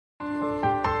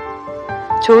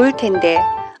좋을 텐데.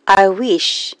 I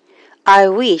wish, I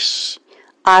wish,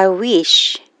 I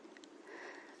wish.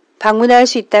 방문할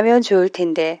수 있다면 좋을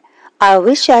텐데. I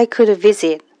wish I could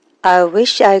visit. I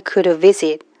wish I could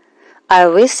visit. I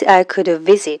wish I could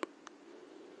visit.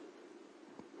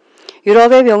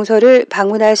 유럽의 명소를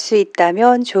방문할 수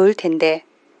있다면 좋을 텐데.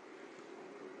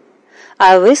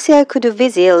 I wish I could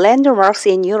visit landmarks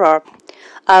in Europe.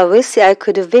 I wish I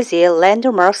could visit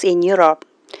landmarks in Europe.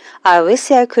 I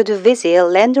wish I could visit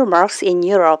landmarks in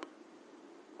Europe.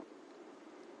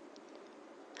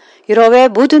 유럽의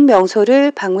모든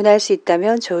명소를 방문할 수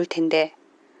있다면 좋을 텐데.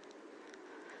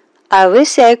 I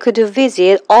wish I could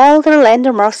visit all the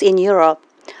landmarks in Europe.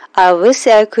 I wish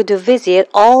I could visit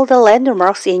all the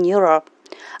landmarks in Europe.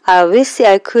 I wish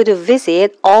I could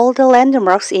visit all the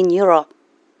landmarks in Europe.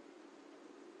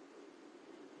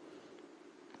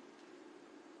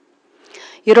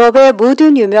 유럽의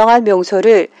모든 유명한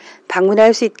명소를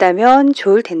방문할 수 있다면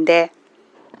좋을 텐데.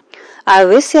 I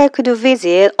wish I could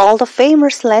visit all the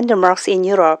famous landmarks in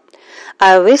Europe.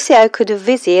 I wish I could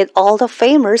visit all the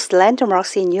famous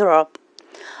landmarks in Europe.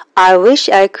 I wish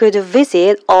I could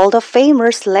visit all the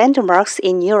famous landmarks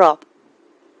in Europe.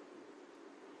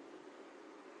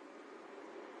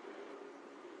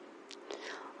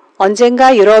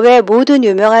 언젠가 유럽의 모든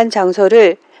유명한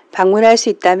장소를 방문할 수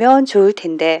있다면 좋을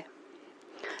텐데.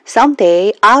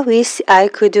 Someday I wish I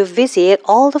could visit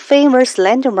all the famous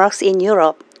landmarks in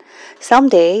Europe.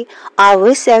 Someday I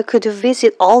wish I could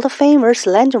visit all the famous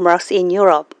landmarks in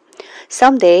Europe.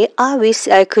 Someday I wish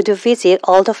I could visit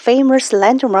all the famous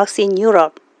landmarks in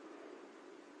Europe.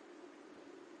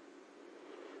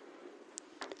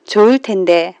 좋을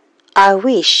텐데. I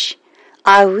wish,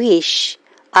 I wish,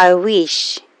 I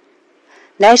wish.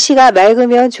 날씨가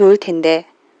맑으면 좋을 텐데.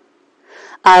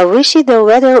 I wish the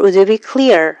weather would be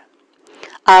clear.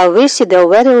 I wish the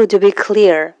weather would be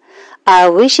clear. I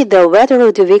wish the weather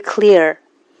would be clear.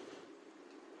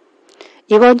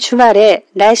 이번 주말에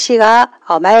날씨가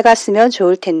맑았으면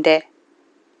좋을 텐데.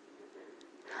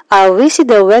 I wish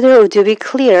the weather would be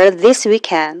clear this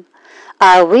weekend.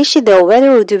 I wish the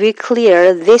weather would be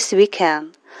clear this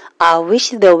weekend. I wish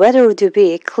the weather would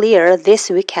be clear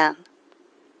this weekend.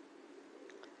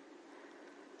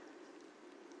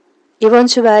 이번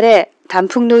주말에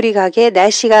단풍놀이 가게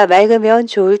날씨가 맑으면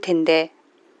좋을 텐데.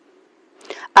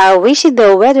 I wish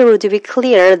the weather would be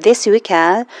clear this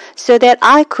weekend so that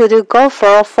I could go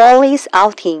for a foliage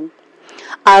outing.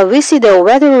 I wish the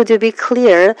weather would be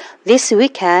clear this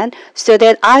weekend so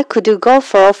that I could go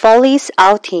for a foliage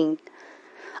outing.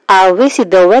 I wish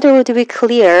the weather would be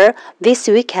clear this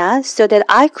weekend so that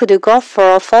I could go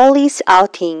for a foliage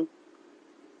outing.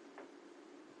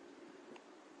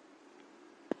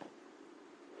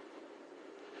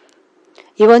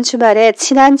 이번 주말에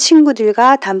친한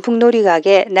친구들과 단풍놀이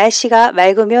가게 날씨가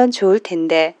맑으면 좋을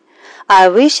텐데. I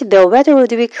wish the weather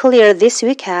would be clear this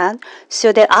weekend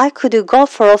so that I could go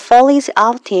for a foliage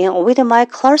outing with my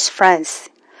close friends.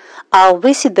 I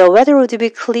wish the weather would be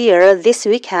clear this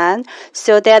weekend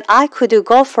so that I could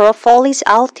go for a foliage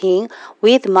outing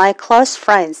with my close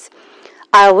friends.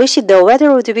 I wish the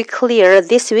weather would be clear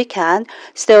this weekend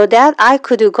so that I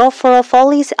could go for a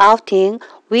foliage outing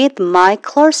with my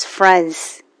close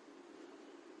friends.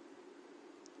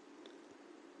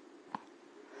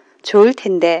 좋을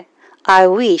텐데. I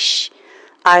wish,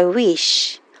 I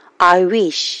wish, I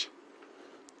wish.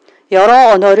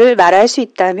 여러 언어를 말할 수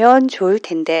있다면 좋을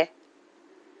텐데.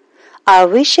 I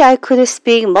wish I could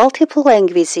speak multiple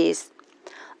languages.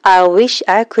 I wish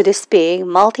I could speak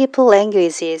multiple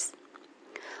languages.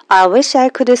 I wish I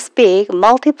could speak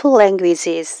multiple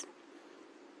languages.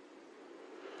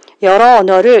 여러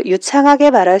언어를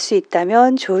유창하게 말할 수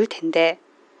있다면 좋을 텐데.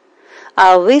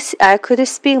 I wish I could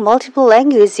speak multiple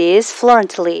languages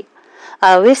fluently.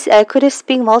 I wish I could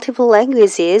speak multiple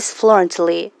languages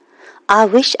fluently. I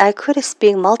wish I could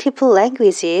speak multiple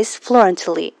languages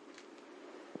fluently.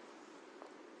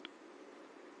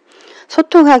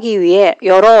 소통하기 위해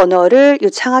여러 언어를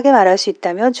유창하게 말할 수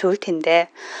있다면 좋을 텐데.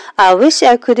 I wish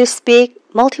I could speak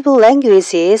multiple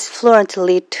languages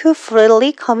fluently to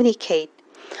freely communicate.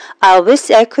 I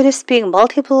wish I could speak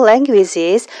multiple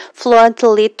languages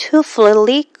fluently to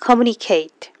freely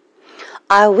communicate.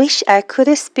 I wish I could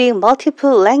speak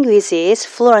multiple languages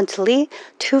fluently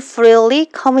to freely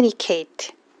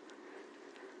communicate.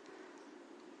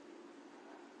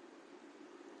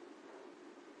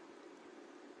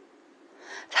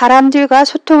 사람들과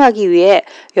소통하기 위해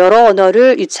여러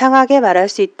언어를 유창하게 말할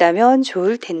수 있다면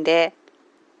좋을 텐데.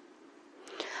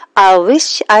 I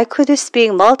wish I could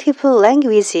speak multiple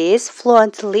languages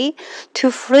fluently to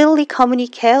freely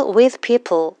communicate with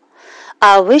people.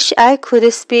 I wish I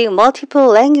could speak multiple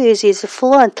languages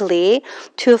fluently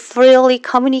to freely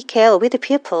communicate with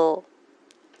people.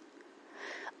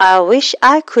 I wish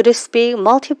I could speak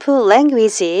multiple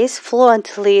languages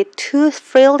fluently to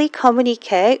freely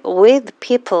communicate with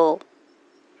people.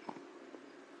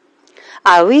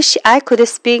 I wish I could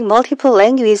speak multiple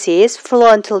languages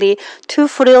fluently to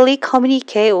freely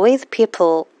communicate with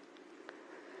people.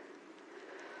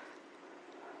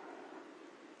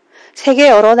 세계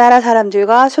여러 나라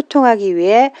사람들과 소통하기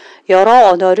위해 여러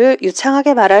언어를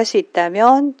유창하게 말할 수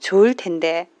있다면 좋을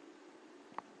텐데.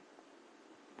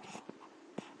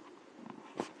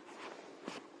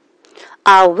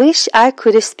 I wish I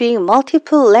could speak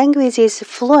multiple languages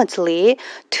fluently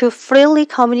to freely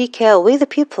communicate with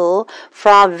people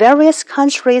from various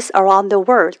countries around the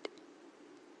world.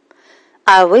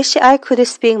 I wish I could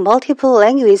speak multiple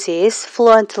languages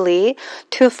fluently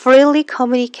to freely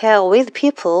communicate with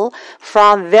people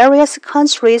from various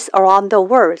countries around the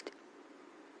world.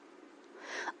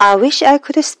 I wish I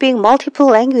could speak multiple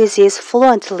languages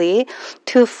fluently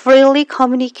to freely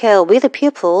communicate with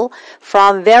people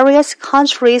from various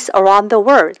countries around the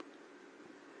world.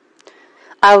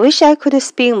 I wish I could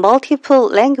speak multiple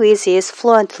languages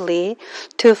fluently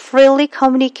to freely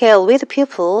communicate with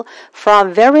people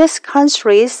from various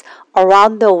countries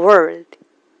around the world.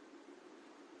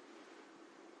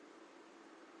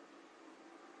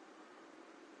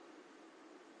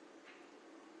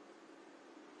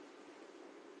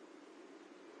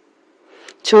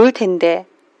 좋을 텐데.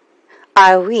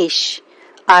 I wish,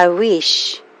 I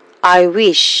wish, I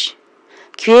wish.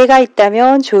 기회가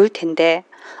있다면 좋을 텐데.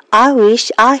 I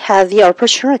wish I had the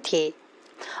opportunity.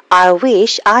 I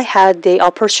wish I had the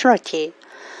opportunity.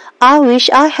 I wish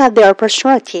I had the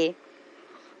opportunity.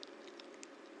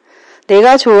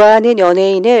 내가 좋아하는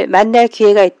연예인을 만날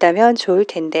기회가 있다면 좋을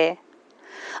텐데.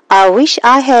 I wish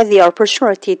I had the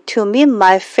opportunity to meet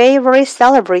my favorite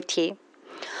celebrity.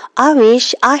 I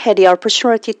wish I had the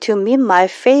opportunity to meet my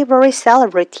favorite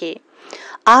celebrity.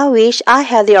 I wish I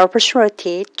had the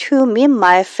opportunity to meet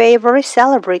my favorite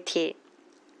celebrity.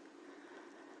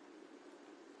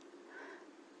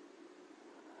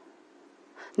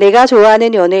 내가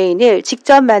좋아하는 연예인을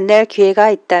직접 만날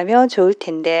기회가 있다면 좋을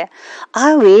텐데.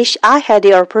 I wish I had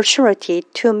the opportunity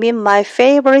to meet my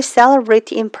favorite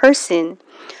celebrity in person.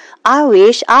 I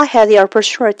wish I had the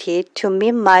opportunity to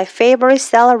meet my favorite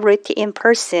celebrity in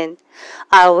person.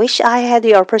 I wish I had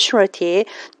the opportunity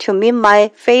to meet my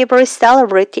favorite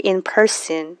celebrity in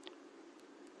person.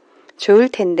 좋을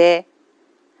텐데.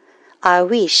 I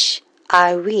wish,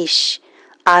 I wish,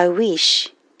 I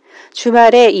wish.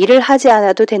 주말에 일을 하지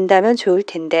않아도 된다면 좋을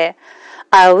텐데.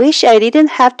 I wish I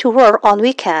didn't have to work on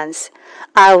weekends.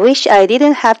 I wish I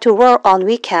didn't have to work on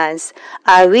weekends.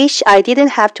 I wish I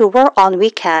didn't have to work on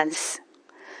weekends.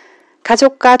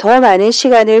 가족과 더 많은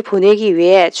시간을 보내기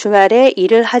위해 주말에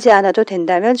일을 하지 않아도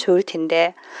된다면 좋을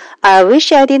텐데. I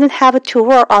wish I didn't have to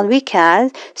work on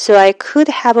weekends so I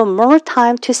could have more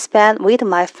time to spend with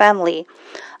my family.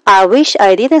 I wish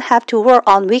I didn't have to work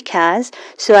on weekends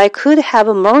so I could have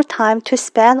more time to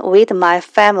spend with my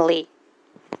family.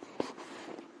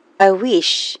 I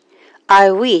wish,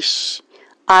 I wish,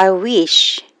 I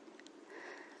wish.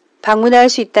 방문할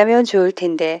수 있다면 좋을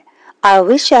텐데. I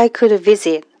wish I could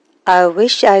visit. I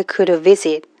wish I could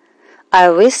visit. I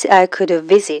wish I could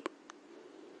visit.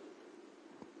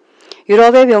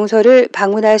 유럽의 명소를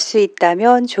방문할 수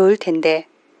있다면 좋을 텐데.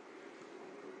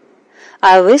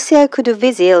 I wish I could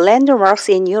visit landmarks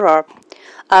in Europe.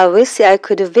 I wish I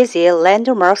could visit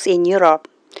landmarks in Europe.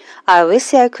 I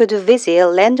wish I could visit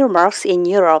landmarks in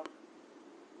Europe.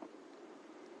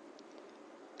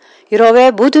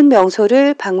 유럽의 모든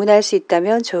명소를 방문할 수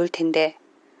있다면 좋을 텐데.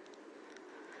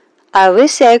 I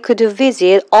wish I could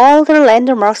visit all the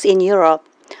landmarks in Europe.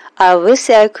 I wish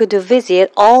I could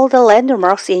visit all the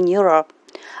landmarks in Europe.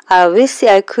 I wish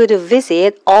I could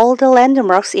visit all the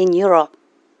landmarks in Europe.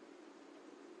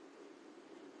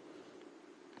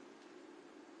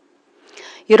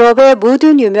 유럽의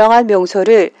모든 유명한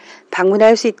명소를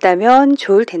방문할 수 있다면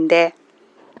좋을 텐데.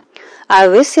 I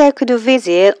wish I could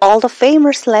visit all the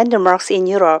famous landmarks in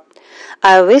Europe.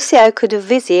 I wish I could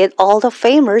visit all the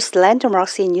famous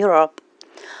landmarks in Europe.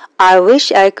 I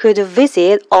wish I could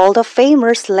visit all the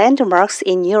famous landmarks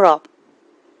in Europe.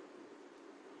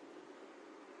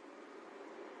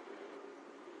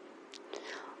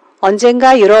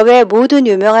 언젠가 유럽의 모든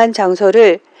유명한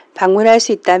장소를 방문할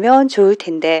수 있다면 좋을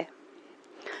텐데.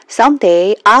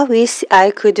 Someday, I wish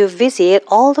I could visit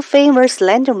all the famous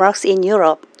landmarks in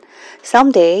Europe.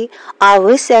 Someday, I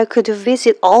wish I could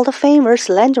visit all the famous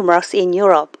landmarks in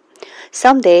Europe.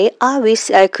 Someday I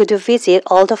wish I could visit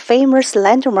all the famous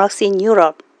landmarks in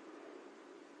Europe.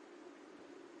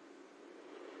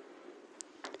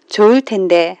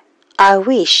 좋을텐데. I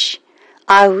wish,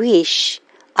 I wish,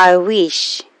 I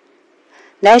wish.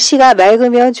 날씨가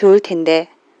맑으면 좋을텐데.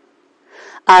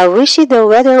 I wish the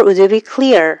weather would be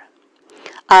clear.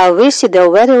 I wish the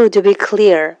weather would be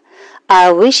clear.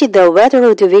 I wish the weather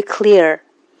would be clear.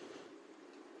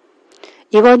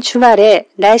 이번 주말에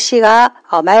날씨가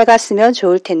맑았으면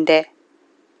좋을텐데.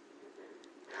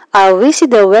 I wish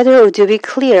the weather would be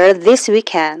clear this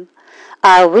weekend.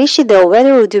 I wish the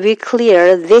weather would be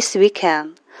clear this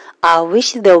weekend. I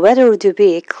wish the weather would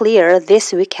be clear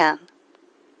this weekend.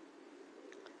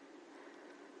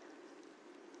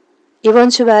 이번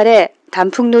주말에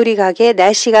단풍놀이 가게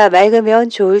날씨가 맑으면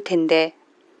좋을 텐데.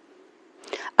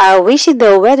 I wish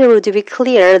the weather would be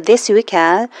clear this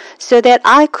weekend so that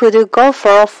I could go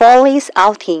for a foliage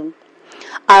outing.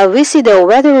 I wish the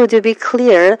weather would be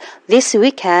clear this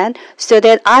weekend so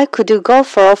that I could go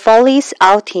for a foliage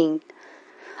outing.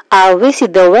 I wish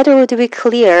the weather would be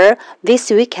clear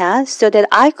this weekend so that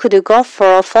I could go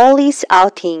for a foliage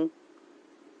outing.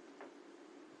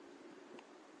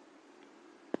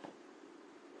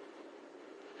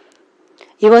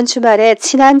 이번 주말에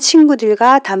친한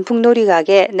친구들과 단풍놀이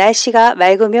가게 날씨가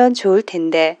맑으면 좋을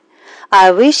텐데.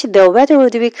 I wish the weather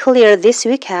would be clear this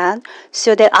weekend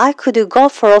so that I could go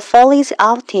for a foliage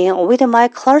outing with my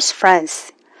close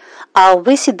friends. I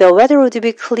wish the weather would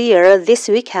be clear this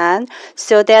weekend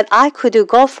so that I could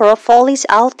go for a foliage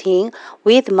outing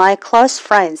with my close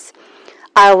friends.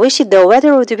 I wish the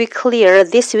weather would be clear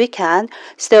this weekend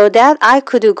so that I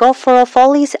could go for a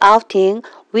foliage outing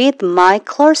with my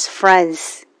close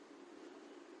friends.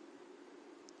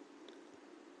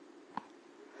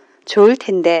 좋을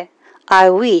텐데. I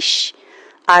wish,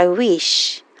 I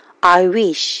wish, I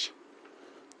wish.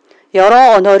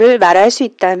 여러 언어를 말할 수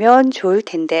있다면 좋을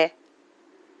텐데.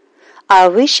 I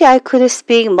wish I could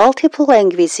speak multiple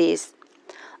languages.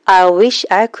 I wish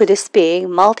I could speak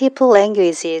multiple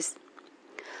languages.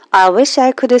 I wish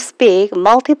I could speak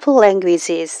multiple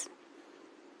languages.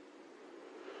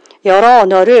 여러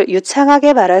언어를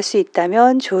유창하게 말할 수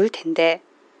있다면 좋을 텐데.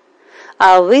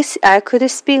 I wish I could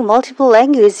speak multiple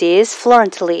languages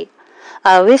fluently.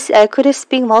 I wish I could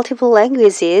speak multiple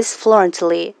languages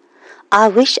fluently. I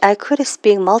wish I could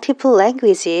speak multiple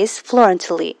languages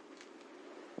fluently.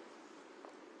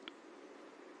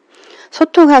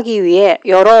 소통하기 위해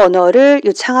여러 언어를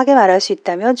유창하게 말할 수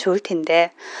있다면 좋을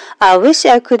텐데. I wish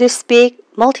I could speak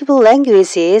multiple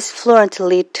languages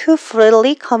fluently to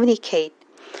freely communicate.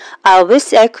 I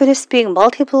wish I could speak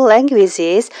multiple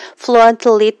languages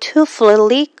fluently to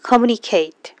freely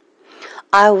communicate.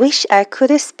 I wish I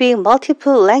could speak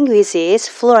multiple languages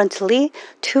fluently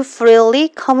to freely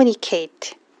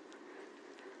communicate.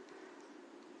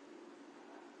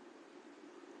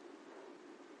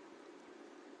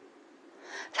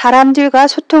 사람들과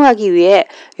소통하기 위해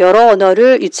여러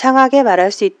언어를 유창하게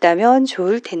말할 수 있다면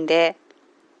좋을 텐데.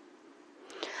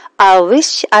 I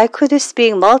wish I could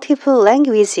speak multiple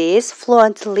languages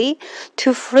fluently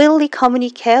to freely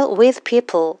communicate with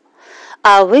people.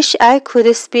 I wish I could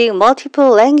speak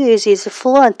multiple languages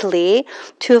fluently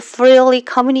to freely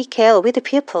communicate with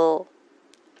people.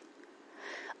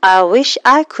 I wish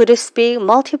I could speak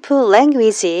multiple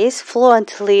languages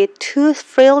fluently to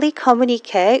freely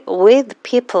communicate with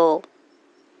people.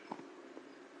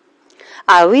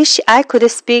 I wish I could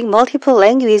speak multiple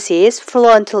languages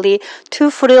fluently to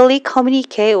freely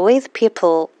communicate with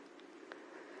people.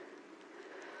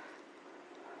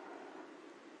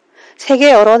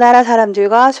 세계 여러 나라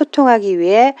사람들과 소통하기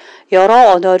위해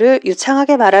여러 언어를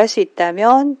유창하게 말할 수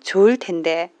있다면 좋을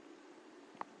텐데.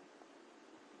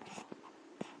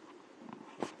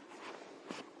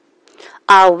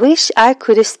 I wish I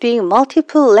could speak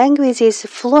multiple languages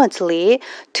fluently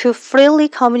to freely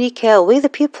communicate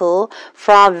with people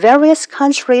from various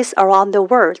countries around the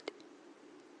world.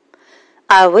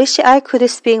 I wish I could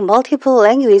speak multiple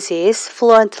languages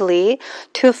fluently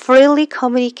to freely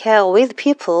communicate with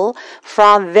people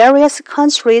from various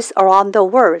countries around the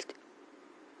world.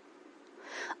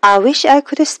 I wish I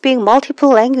could speak multiple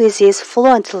languages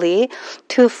fluently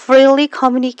to freely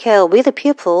communicate with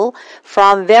people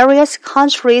from various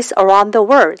countries around the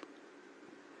world.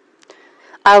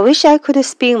 I wish I could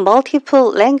speak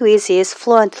multiple languages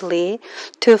fluently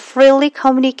to freely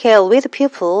communicate with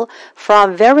people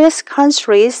from various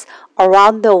countries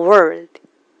around the world.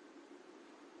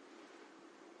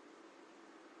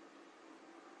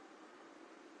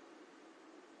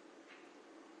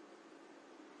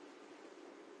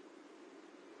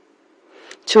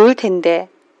 좋을 텐데.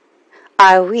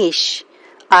 I wish,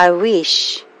 I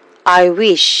wish, I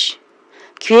wish.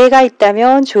 기회가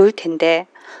있다면 좋을 텐데.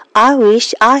 I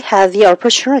wish I had the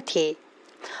opportunity.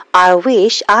 I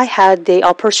wish I had the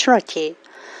opportunity.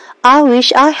 I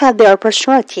wish I had the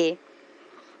opportunity.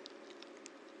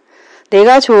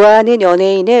 내가 좋아하는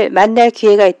연예인을 만날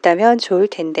기회가 있다면 좋을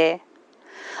텐데.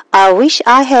 I wish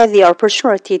I had the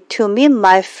opportunity to meet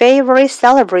my favorite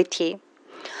celebrity.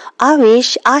 I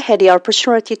wish I had the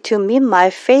opportunity to meet my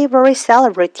favorite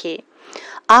celebrity.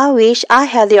 I wish I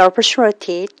had the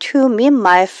opportunity to meet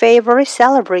my favorite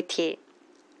celebrity.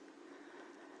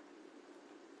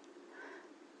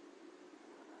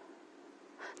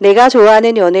 내가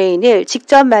좋아하는 연예인을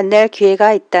직접 만날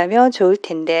기회가 있다면 좋을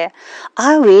텐데.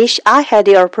 I wish I had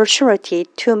the opportunity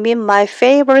to meet my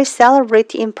favorite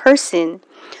celebrity in person.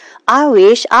 I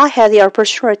wish I had the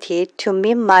opportunity to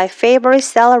meet my favorite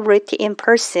celebrity in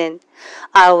person.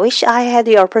 I wish I had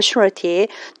the opportunity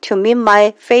to meet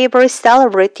my favorite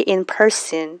celebrity in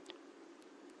person.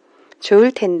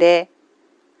 좋을 텐데.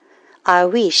 I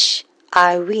wish,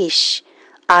 I wish,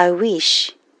 I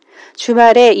wish.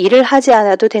 주말에 일을 하지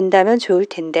않아도 된다면 좋을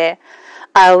텐데.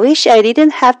 I wish I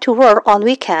didn't have to work on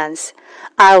weekends.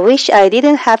 I wish I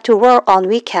didn't have to work on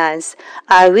weekends.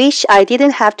 I wish I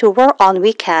didn't have to work on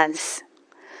weekends.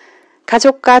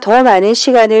 가족과 더 많은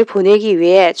시간을 보내기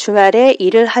위해 주말에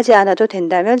일을 하지 않아도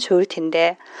된다면 좋을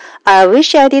텐데. I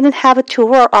wish I didn't have to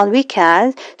work on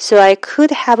weekends so I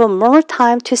could have more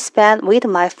time to spend with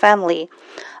my family.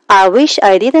 I wish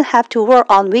I didn't have to work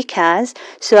on weekends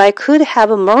so I could have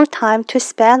more time to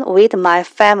spend with my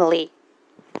family.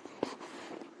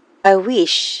 I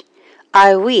wish,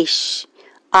 I wish,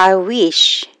 I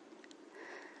wish.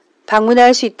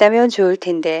 방문할 수 있다면 좋을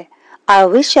텐데. I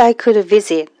wish I could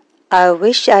visit. I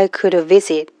wish I could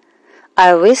visit.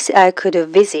 I wish I could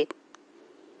visit.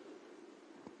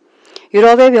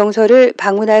 유럽의 명소를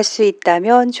방문할 수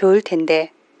있다면 좋을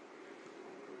텐데.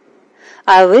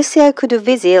 I wish I could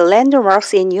visit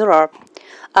landmarks in Europe.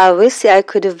 I wish I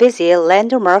could visit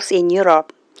landmarks in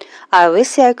Europe. I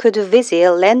wish I could visit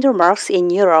landmarks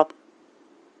in Europe.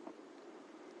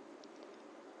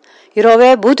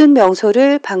 유럽의 모든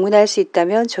명소를 방문할 수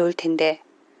있다면 좋을 텐데.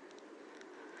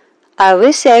 I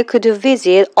wish I could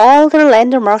visit all the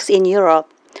landmarks in Europe.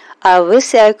 I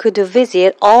wish I could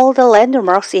visit all the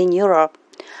landmarks in Europe.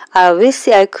 I wish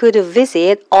I could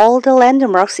visit all the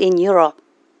landmarks in Europe.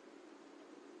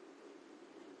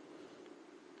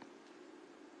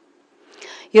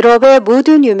 유럽의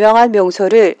모든 유명한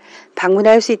명소를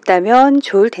방문할 수 있다면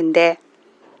좋을 텐데.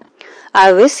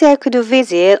 I wish I could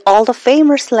visit all the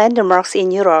famous landmarks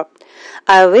in Europe.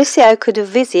 I wish I could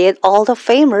visit all the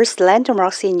famous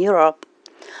landmarks in Europe.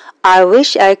 I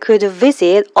wish I could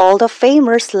visit all the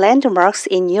famous landmarks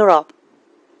in Europe.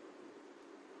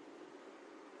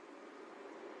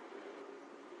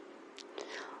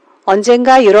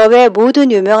 언젠가 유럽의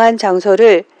모든 유명한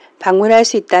장소를 방문할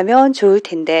수 있다면 좋을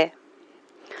텐데.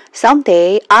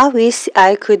 Someday I wish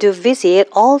I could visit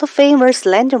all the famous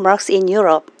landmarks in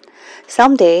Europe.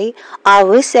 Someday I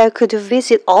wish I could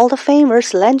visit all the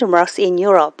famous landmarks in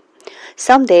Europe.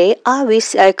 Someday I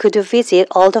wish I could visit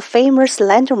all the famous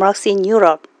landmarks in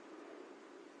Europe.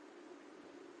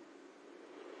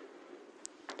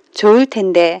 좋을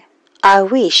텐데. I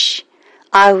wish,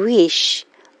 I wish,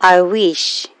 I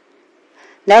wish.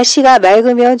 날씨가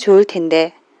맑으면 좋을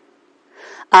텐데.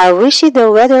 I wish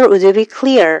the weather would be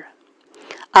clear.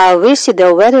 I wish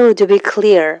the weather would be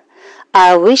clear.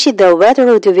 I wish the weather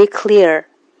would be clear.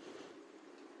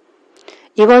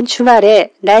 이번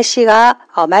주말에 날씨가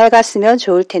맑았으면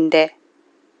좋을 텐데.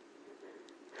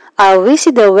 I wish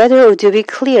the weather would be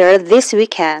clear this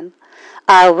weekend.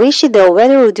 I wish the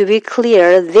weather would be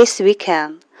clear this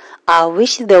weekend. I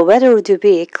wish the weather would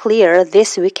be clear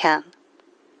this weekend.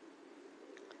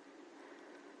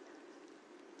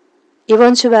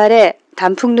 이번 주말에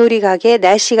단풍놀이 가게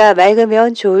날씨가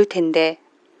맑으면 좋을 텐데.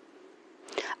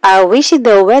 I wish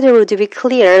the weather would be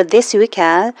clear this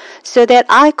weekend so that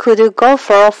I could go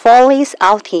for a fall-ice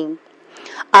outing.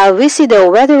 I wish the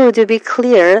weather would be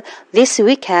clear this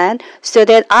weekend so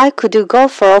that I could go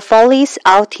for a fall-ice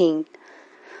outing.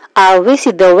 I wish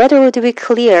the weather would be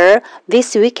clear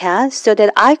this weekend so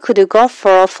that I could go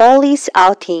for a fall-ice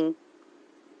outing.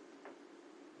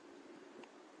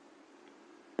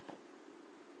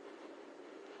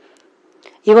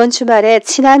 이번 주말에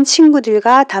친한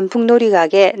친구들과 단풍놀이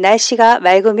가게 날씨가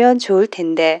맑으면 좋을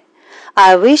텐데.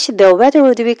 I wish the weather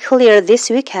would be clear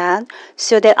this weekend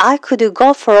so that I could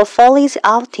go for a fall-ice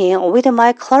outing with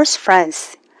my close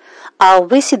friends. I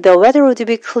wish the weather would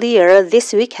be clear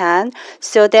this weekend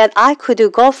so that I could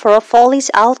go for a fall-ice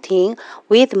outing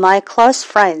with my close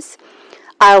friends.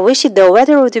 I wish the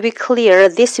weather would be clear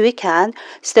this weekend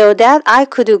so that I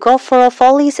could go for a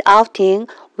fall outing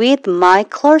with my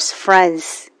close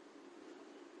friends.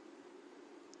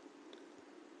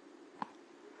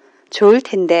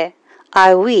 좋을텐데.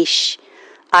 I wish,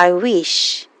 I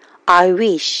wish, I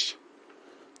wish.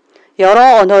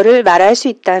 여러 언어를 말할 수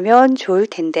있다면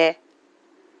좋을텐데.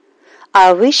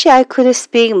 I wish I could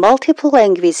speak multiple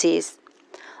languages.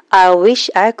 I wish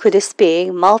I could speak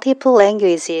multiple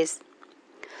languages.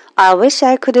 I wish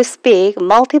I could speak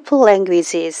multiple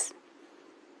languages.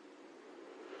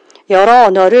 여러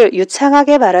언어를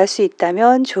유창하게 말할 수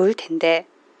있다면 좋을 텐데.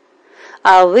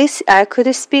 I wish I could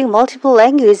speak multiple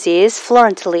languages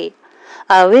fluently.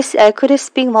 I wish I could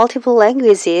speak multiple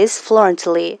languages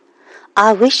fluently.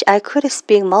 I wish I could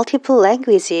speak multiple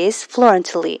languages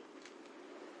fluently.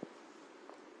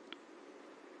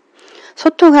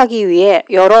 소통하기 위해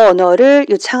여러 언어를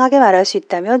유창하게 말할 수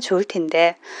있다면 좋을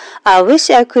텐데. I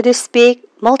wish I could speak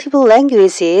multiple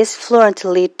languages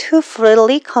fluently to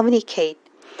freely communicate.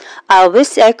 I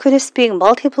wish I could speak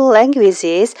multiple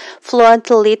languages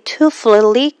fluently to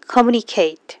freely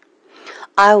communicate.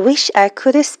 I wish I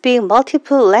could speak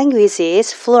multiple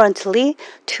languages fluently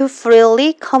to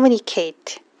freely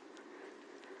communicate.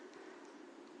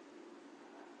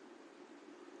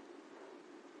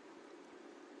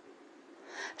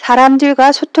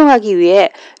 사람들과 소통하기 위해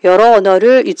여러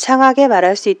언어를 유창하게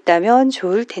말할 수 있다면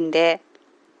좋을 텐데.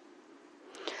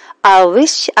 I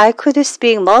wish I could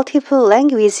speak multiple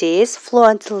languages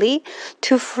fluently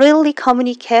to freely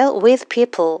communicate with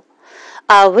people.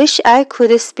 I wish I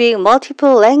could speak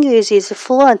multiple languages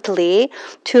fluently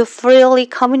to freely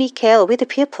communicate with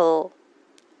people.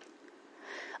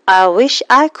 I wish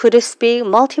I could speak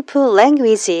multiple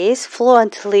languages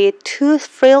fluently to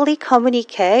freely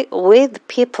communicate with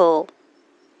people.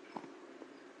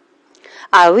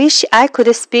 I wish I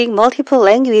could speak multiple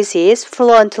languages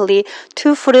fluently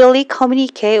to freely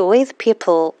communicate with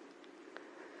people.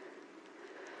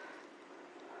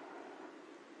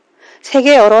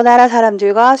 세계 여러 나라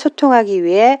사람들과 소통하기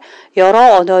위해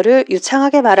여러 언어를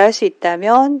유창하게 말할 수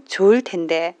있다면 좋을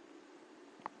텐데.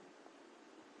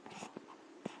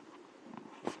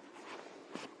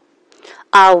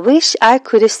 I wish I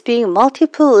could speak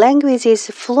multiple languages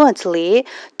fluently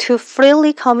to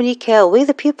freely communicate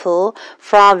with people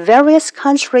from various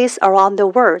countries around the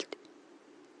world.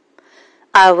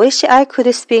 I wish I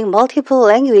could speak multiple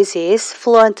languages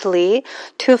fluently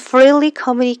to freely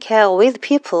communicate with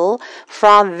people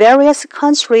from various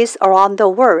countries around the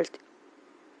world.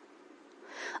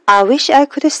 I wish I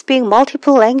could speak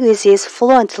multiple languages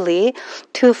fluently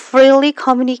to freely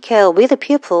communicate with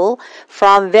people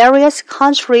from various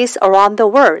countries around the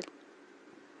world.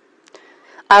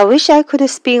 I wish I could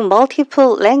speak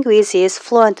multiple languages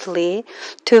fluently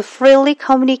to freely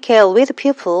communicate with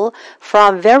people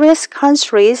from various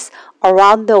countries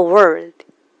around the world.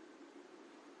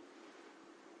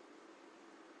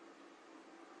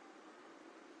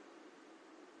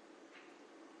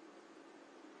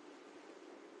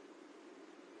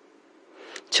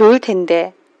 좋을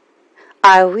텐데.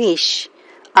 I wish,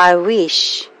 I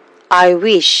wish, I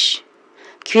wish.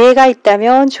 기회가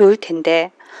있다면 좋을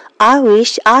텐데. I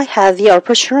wish I had the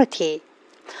opportunity.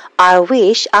 I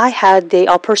wish I had the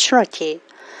opportunity.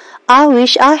 I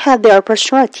wish I had the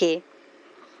opportunity.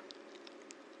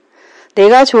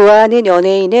 내가 좋아하는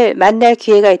연예인을 만날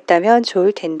기회가 있다면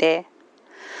좋을 텐데.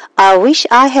 I wish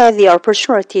I had the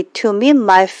opportunity to meet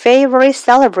my favorite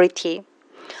celebrity.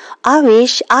 I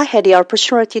wish I had the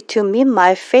opportunity to meet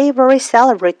my favorite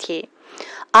celebrity.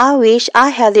 I wish I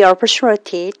had the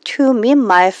opportunity to meet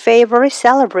my favorite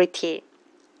celebrity.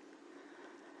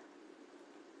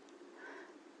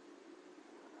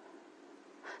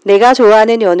 내가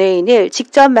좋아하는 연예인을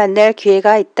직접 만날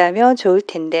기회가 있다면 좋을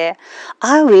텐데.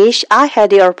 I wish I had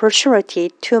the opportunity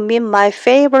to meet my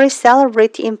favorite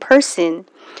celebrity in person.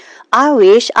 I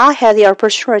wish I had the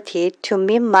opportunity to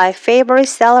meet my favorite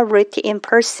celebrity in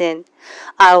person.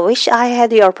 I wish I had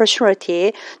the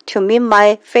opportunity to meet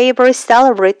my favorite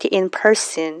celebrity in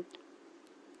person.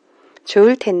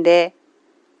 좋을 텐데.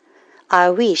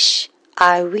 I wish,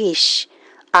 I wish,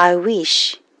 I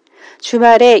wish.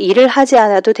 주말에 일을 하지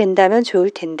않아도 된다면 좋을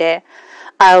텐데.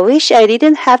 I wish I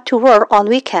didn't have to work on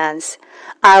weekends.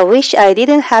 I wish I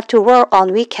didn't have to work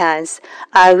on weekends.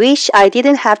 I wish I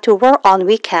didn't have to work on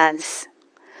weekends.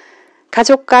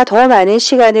 가족과 더 많은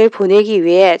시간을 보내기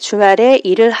위해 주말에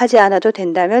일을 하지 않아도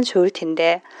된다면 좋을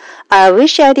텐데. I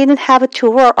wish I didn't have to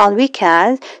work on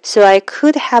weekends so I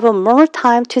could have more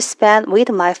time to spend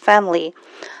with my family.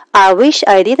 I wish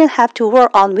I didn't have to work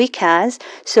on weekends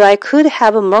so I could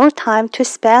have more time to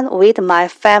spend with my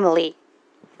family.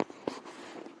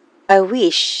 I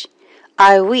wish,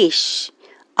 I wish,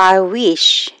 I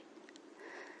wish.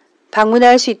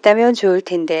 방문할 수 있다면 좋을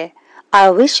텐데. I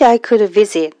wish I could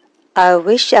visit. I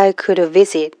wish I could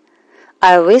visit.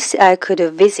 I wish I could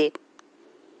visit.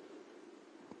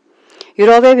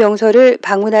 유럽의 명소를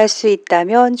방문할 수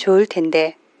있다면 좋을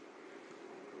텐데.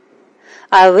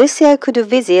 I wish I could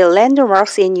visit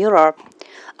landmarks in Europe.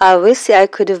 I wish I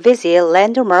could visit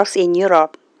landmarks in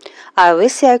Europe. I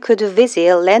wish I could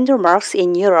visit landmarks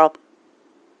in Europe.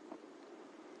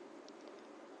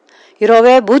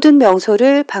 유럽의 모든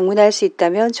명소를 방문할 수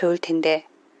있다면 좋을 텐데.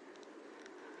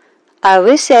 I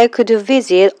wish I could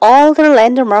visit all the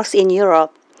landmarks in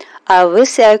Europe. I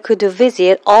wish I could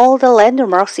visit all the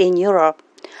landmarks in Europe.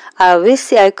 I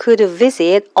wish I could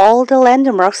visit all the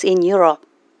landmarks in Europe.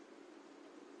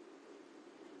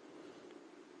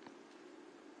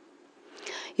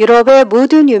 유럽의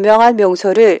모든 유명한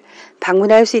명소를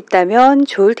방문할 수 있다면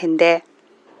좋을 텐데.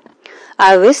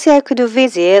 I wish I could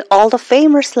visit all the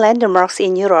famous landmarks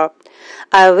in Europe.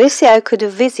 I wish I could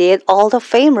visit all the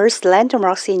famous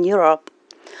landmarks in Europe.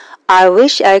 I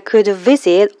wish I could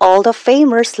visit all the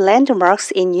famous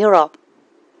landmarks in Europe.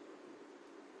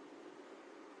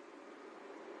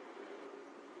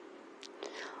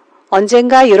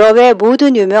 언젠가 유럽의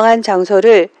모든 유명한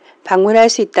장소를 방문할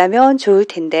수 있다면 좋을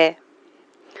텐데.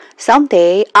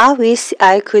 Someday I wish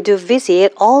I could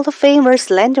visit all the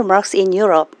famous landmarks in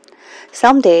Europe.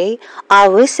 Someday I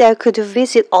wish I could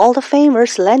visit all the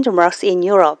famous landmarks in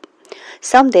Europe.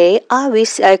 Someday I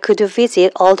wish I could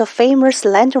visit all the famous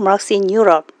landmarks in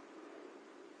Europe.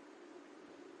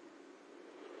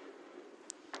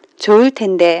 좋을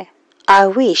텐데. I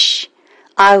wish,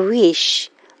 I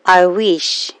wish, I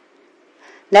wish.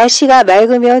 날씨가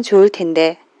맑으면 좋을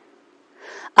텐데.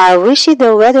 I wish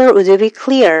the weather would be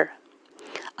clear.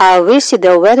 I wish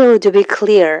the weather would be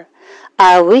clear.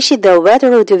 I wish the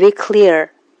weather would be clear.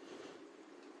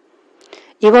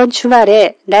 이번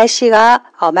주말에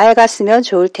날씨가 맑았으면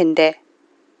좋을 텐데.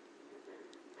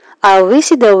 I wish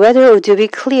the weather would be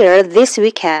clear this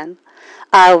weekend.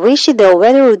 I wish the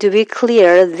weather would be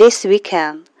clear this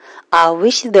weekend. I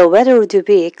wish the weather would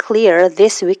be clear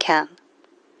this weekend.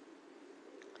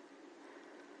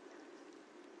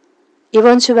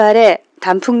 이번 주말에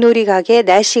단풍놀이 가게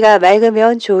날씨가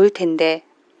맑으면 좋을 텐데.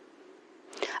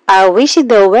 I wish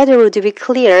the weather would be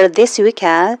clear this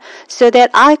weekend so that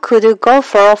I could go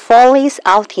for a foliage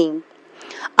outing.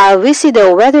 I wish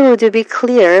the weather would be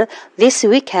clear this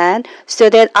weekend so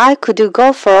that I could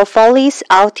go for a foliage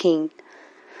outing.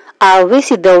 I wish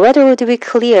the weather would be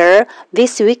clear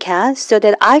this weekend so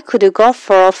that I could go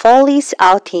for a foliage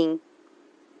outing.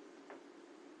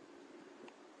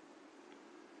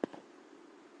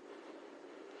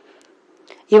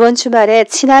 이번 주말에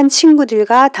친한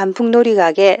친구들과 단풍놀이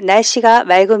가게 날씨가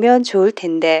맑으면 좋을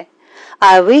텐데.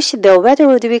 I wish the weather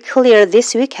would be clear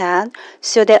this weekend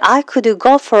so that I could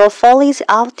go for a foliage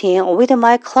outing with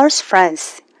my close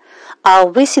friends. I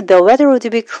wish the weather would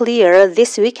be clear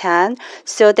this weekend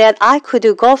so that I could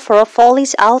go for a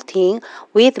foliage outing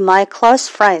with my close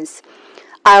friends.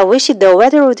 I wish the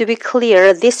weather would be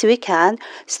clear this weekend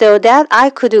so that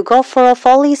I could go for a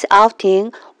foliage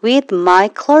outing with my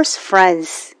close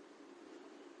friends.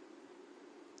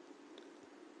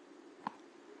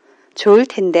 좋을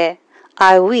텐데.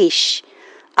 I wish,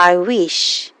 I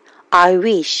wish, I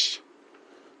wish.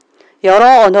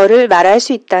 여러 언어를 말할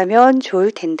수 있다면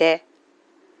좋을 텐데.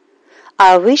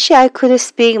 I wish I could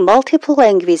speak multiple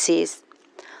languages.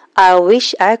 I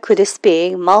wish I could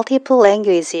speak multiple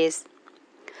languages.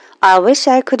 I wish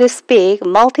I could speak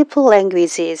multiple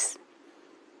languages.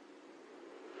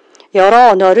 여러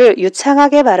언어를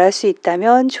유창하게 말할 수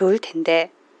있다면 좋을 텐데.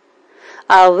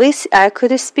 I wish I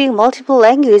could speak multiple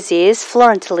languages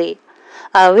fluently.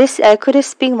 I wish I could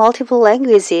speak multiple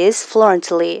languages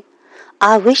fluently.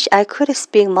 I wish I could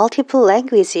speak multiple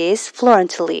languages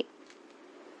fluently.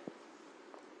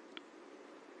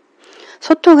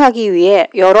 소통하기 위해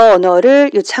여러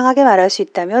언어를 유창하게 말할 수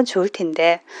있다면 좋을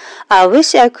텐데. I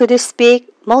wish I could speak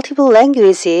multiple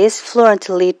languages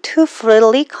fluently to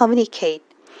freely communicate.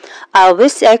 I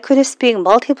wish I could speak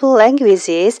multiple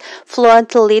languages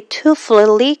fluently to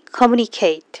freely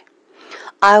communicate.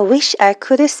 I wish I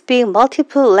could speak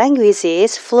multiple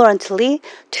languages fluently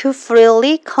to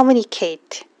freely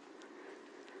communicate.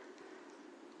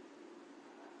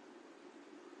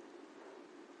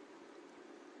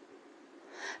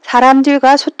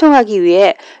 사람들과 소통하기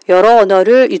위해 여러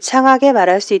언어를 유창하게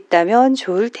말할 수 있다면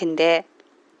좋을 텐데.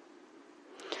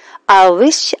 I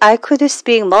wish I could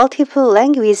speak multiple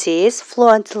languages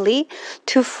fluently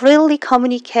to freely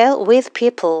communicate with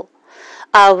people.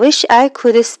 I wish I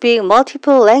could speak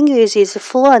multiple languages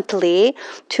fluently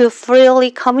to freely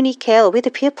communicate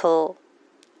with people.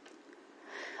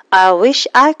 I wish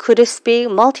I could speak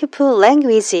multiple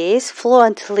languages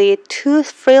fluently to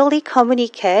freely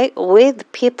communicate with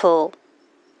people.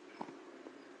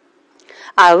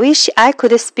 I wish I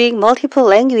could speak multiple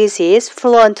languages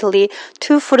fluently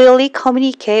to freely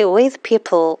communicate with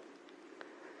people.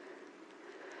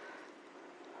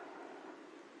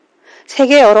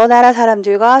 세계 여러 나라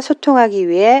사람들과 소통하기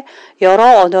위해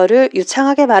여러 언어를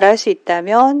유창하게 말할 수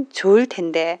있다면 좋을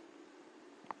텐데.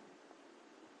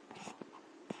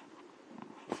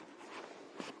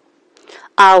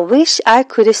 I wish I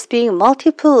could speak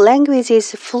multiple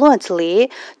languages fluently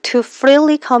to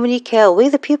freely communicate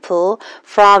with people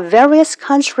from various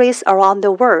countries around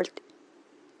the world.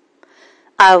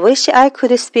 I wish I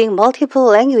could speak multiple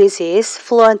languages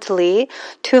fluently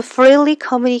to freely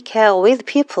communicate with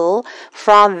people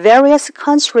from various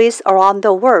countries around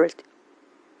the world.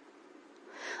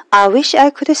 I wish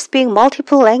I could speak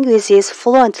multiple languages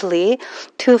fluently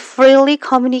to freely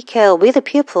communicate with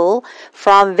people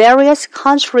from various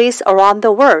countries around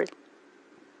the world.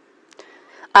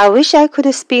 I wish I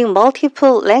could speak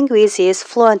multiple languages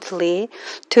fluently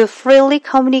to freely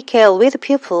communicate with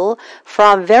people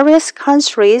from various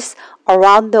countries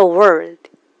around the world.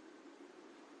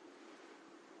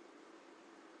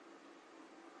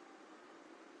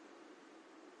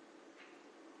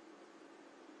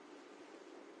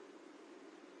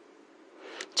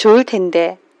 좋을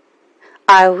텐데.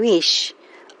 I wish,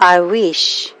 I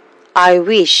wish, I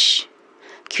wish.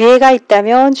 기회가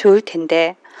있다면 좋을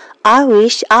텐데. I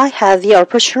wish I had the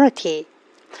opportunity.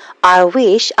 I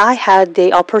wish I had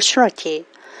the opportunity.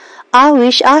 I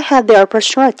wish I had the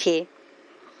opportunity.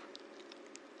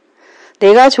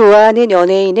 내가 좋아하는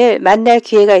연예인을 만날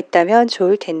기회가 있다면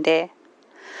좋을 텐데.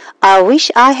 I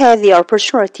wish I had the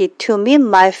opportunity to meet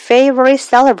my favorite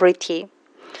celebrity.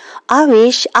 I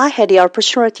wish I had the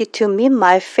opportunity to meet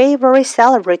my favorite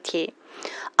celebrity.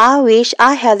 I wish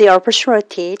I had the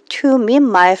opportunity to meet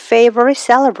my favorite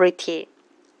celebrity.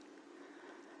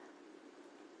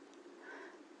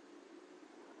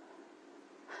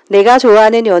 내가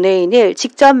좋아하는 연예인을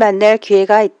직접 만날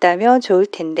기회가 있다면 좋을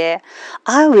텐데.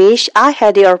 I wish I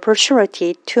had the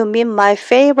opportunity to meet my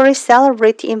favorite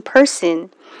celebrity in person.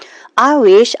 I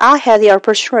wish I had the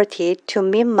opportunity to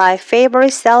meet my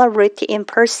favorite celebrity in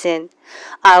person.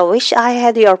 I wish I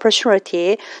had the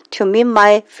opportunity to meet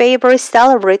my favorite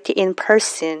celebrity in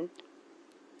person.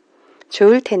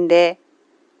 좋을 텐데.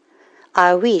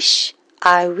 I wish,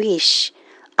 I wish,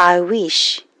 I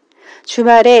wish.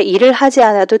 주말에 일을 하지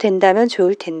않아도 된다면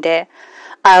좋을 텐데.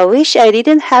 I wish I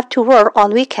didn't have to work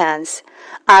on weekends.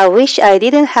 I wish I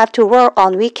didn't have to work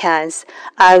on weekends.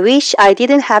 I wish I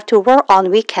didn't have to work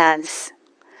on weekends.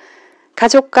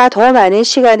 가족과 더 많은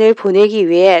시간을 보내기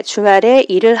위해 주말에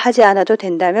일을 하지 않아도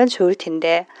된다면 좋을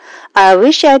텐데. I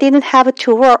wish I didn't have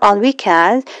to work on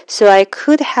weekends so I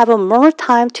could have more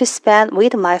time to spend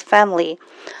with my family.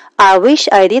 I wish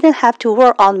I didn't have to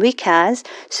work on weekends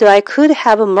so I could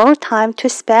have more time to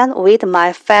spend with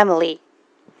my family.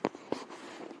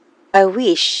 I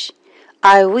wish,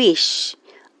 I wish,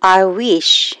 I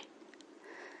wish.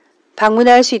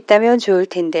 방문할 수 있다면 좋을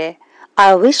텐데.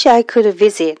 I wish I could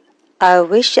visit. I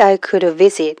wish I could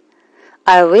visit.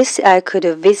 I wish I could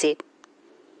visit.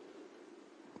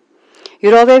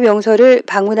 유럽의 명소를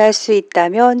방문할 수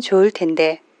있다면 좋을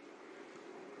텐데.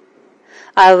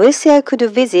 I wish I could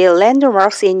visit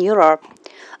landmarks in Europe.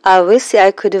 I wish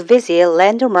I could visit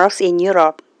landmarks in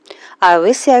Europe. I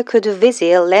wish I could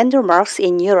visit landmarks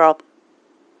in Europe.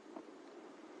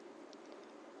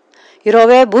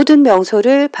 유럽의 모든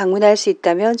명소를 방문할 수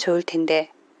있다면 좋을 텐데.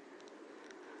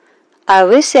 I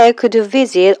wish I could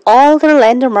visit all the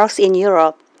landmarks in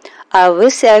Europe. I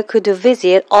wish I could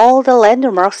visit all the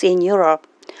landmarks in Europe.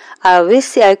 I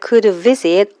wish I could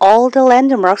visit all the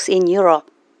landmarks in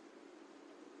Europe.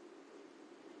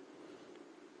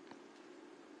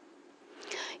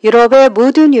 유럽의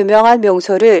모든 유명한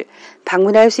명소를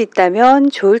방문할 수 있다면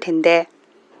좋을 텐데.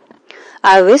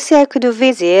 I wish I could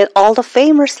visit all the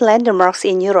famous landmarks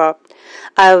in Europe.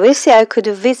 I wish I could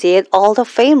visit all the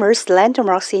famous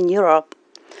landmarks in Europe.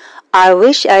 I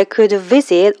wish I could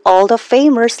visit all the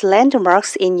famous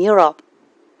landmarks in Europe.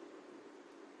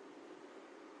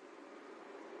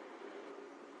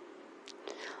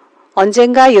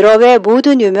 언젠가 유럽의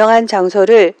모든 유명한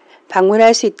장소를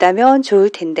방문할 수 있다면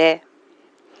좋을 텐데.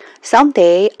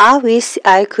 Someday I wish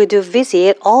I could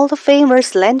visit all the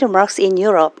famous landmarks in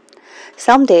Europe.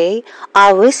 Someday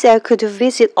I wish I could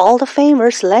visit all the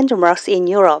famous landmarks in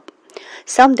Europe.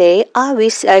 Someday I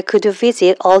wish I could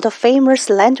visit all the famous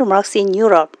landmarks in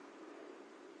Europe.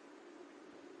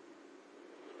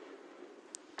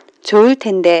 좋을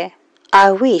텐데.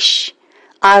 I wish,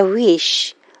 I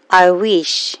wish, I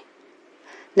wish.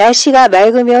 날씨가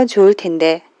맑으면 좋을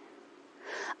텐데.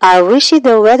 I wish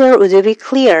the weather would be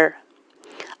clear.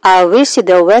 I wish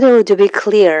the weather would be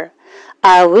clear.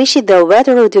 I wish the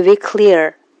weather would be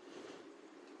clear.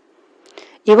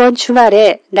 이번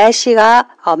주말에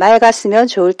날씨가 맑았으면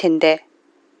좋을 텐데.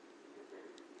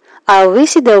 I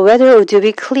wish the weather would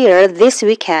be clear this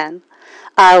weekend.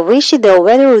 I wish the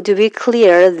weather would be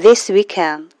clear this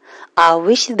weekend. I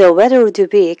wish the weather would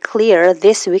be clear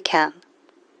this weekend.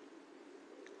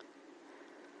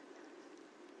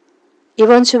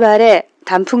 이번 주말에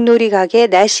단풍놀이 가게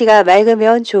날씨가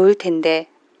맑으면 좋을 텐데.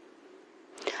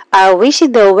 I wish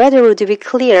the weather would be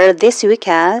clear this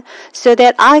weekend so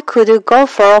that I could go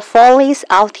for a fall-ice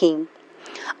outing.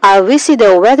 I wish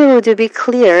the weather would be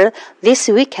clear this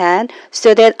weekend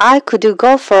so that I could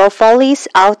go for a fall-ice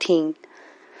outing.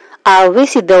 I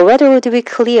wish the weather would be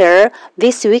clear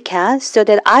this weekend so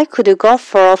that I could go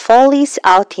for a fall-ice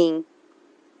outing.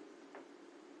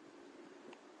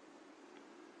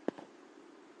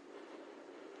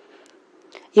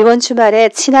 이번 주말에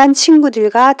친한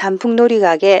친구들과 단풍놀이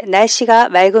가게 날씨가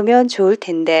맑으면 좋을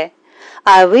텐데.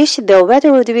 I wish the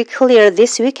weather would be clear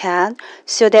this weekend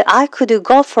so that I could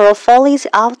go for a fall-ice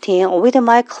outing with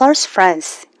my close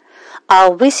friends. I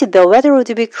wish the weather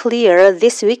would be clear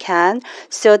this weekend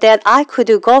so that I could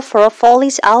go for a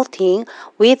fall-ice outing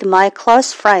with my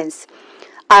close friends.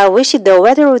 I wish the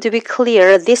weather would be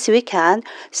clear this weekend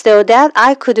so that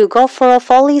I could go for a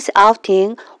fall-ice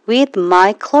outing with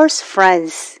my close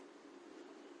friends.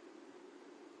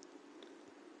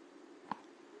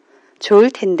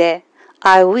 좋을 텐데.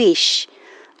 I wish,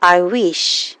 I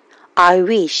wish, I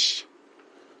wish.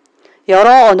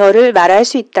 여러 언어를 말할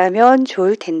수 있다면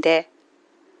좋을 텐데.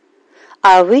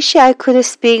 I wish I could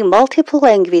speak multiple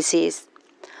languages.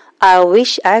 I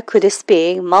wish I could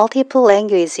speak multiple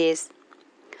languages.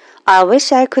 I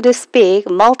wish I could speak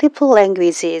multiple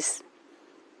languages.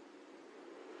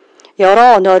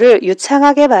 여러 언어를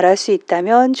유창하게 말할 수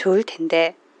있다면 좋을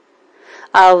텐데.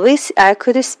 I wish I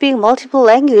could speak multiple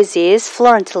languages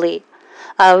fluently.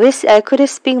 I wish I could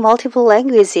speak multiple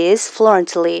languages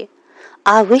fluently.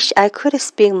 I wish I could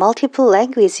speak multiple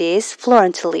languages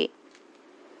fluently.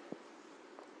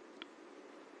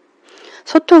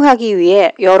 소통하기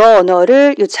위해 여러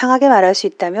언어를 유창하게 말할 수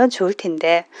있다면 좋을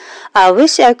텐데. I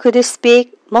wish I could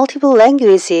speak multiple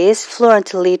languages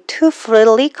fluently to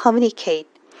freely communicate.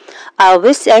 I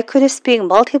wish I could speak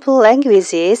multiple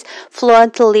languages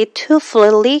fluently to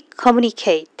freely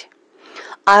communicate.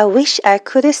 I wish I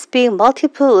could speak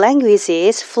multiple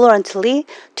languages fluently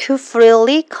to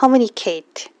freely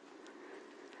communicate.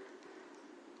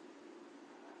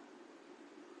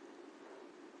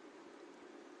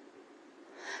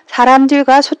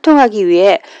 사람들과 소통하기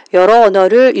위해 여러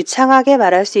언어를 유창하게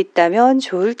말할 수 있다면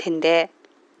좋을 텐데.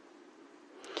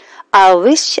 I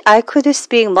wish I could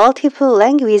speak multiple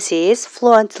languages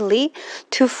fluently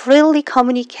to freely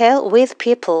communicate with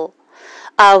people.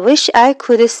 I wish I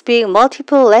could speak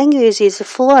multiple languages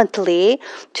fluently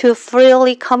to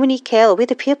freely communicate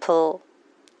with people.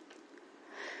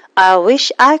 I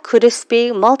wish I could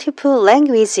speak multiple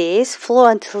languages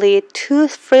fluently to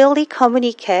freely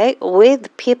communicate with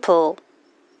people.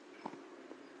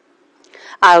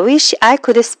 I wish I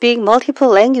could speak multiple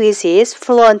languages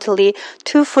fluently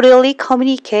to freely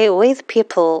communicate with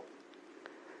people.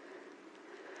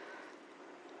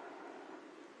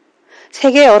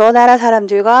 세계 여러 나라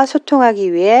사람들과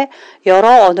소통하기 위해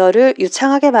여러 언어를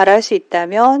유창하게 말할 수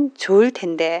있다면 좋을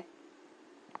텐데.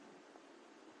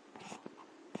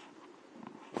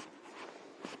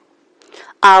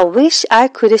 I wish I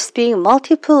could speak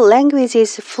multiple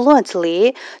languages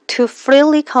fluently to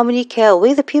freely communicate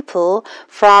with people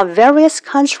from various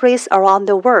countries around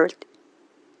the world.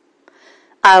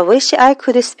 I wish I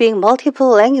could speak multiple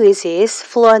languages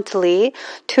fluently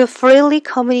to freely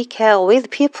communicate with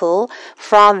people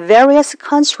from various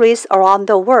countries around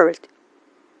the world.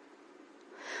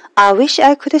 I wish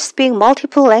I could speak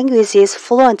multiple languages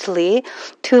fluently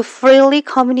to freely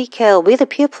communicate with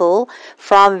people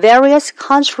from various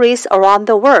countries around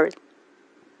the world.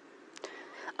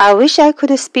 I wish I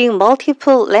could speak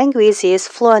multiple languages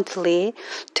fluently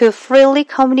to freely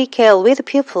communicate with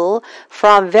people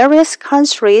from various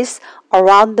countries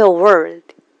around the world.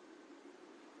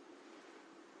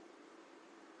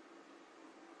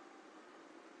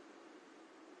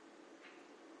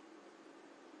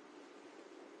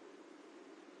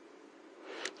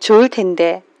 좋을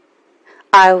텐데.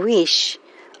 I wish,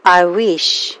 I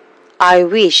wish, I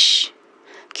wish.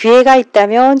 기회가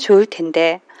있다면 좋을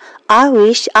텐데. I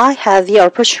wish I had the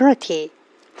opportunity.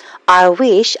 I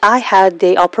wish I had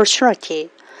the opportunity.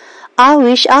 I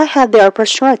wish I had the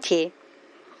opportunity.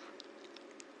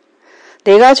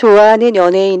 내가 좋아하는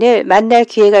연예인을 만날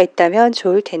기회가 있다면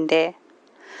좋을 텐데.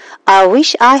 I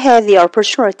wish I had the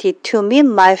opportunity to meet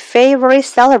my favorite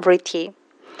celebrity.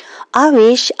 I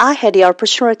wish I had the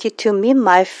opportunity to meet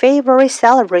my favorite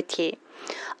celebrity.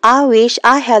 I wish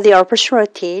I had the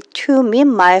opportunity to meet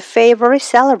my favorite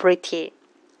celebrity.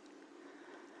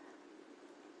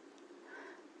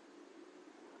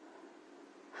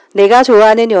 내가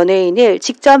좋아하는 연예인을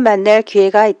직접 만날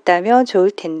기회가 있다면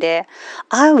좋을 텐데.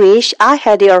 I wish I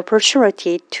had the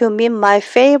opportunity to meet my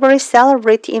favorite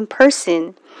celebrity in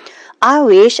person. I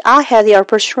wish I had the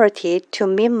opportunity to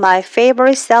meet my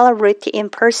favorite celebrity in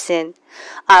person.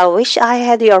 I wish I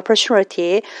had the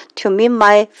opportunity to meet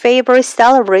my favorite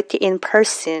celebrity in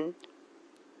person.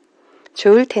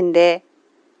 좋을 텐데.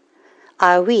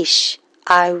 I wish,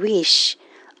 I wish,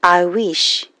 I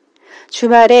wish.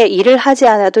 주말에 일을 하지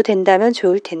않아도 된다면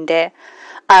좋을 텐데.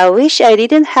 I wish I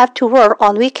didn't have to work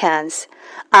on weekends.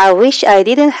 I wish I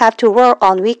didn't have to work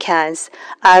on weekends.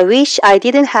 I wish I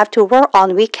didn't have to work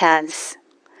on weekends.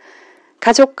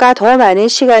 가족과 더 많은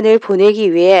시간을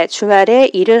보내기 위해 주말에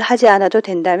일을 하지 않아도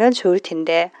된다면 좋을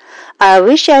텐데. I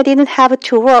wish I didn't have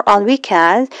to work on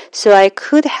weekends so I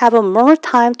could have more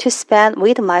time to spend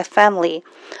with my family.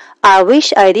 I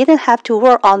wish I didn't have to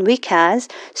work on weekends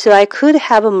so I could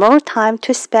have more time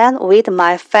to spend with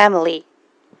my family.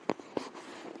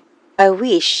 I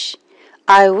wish,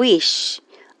 I wish,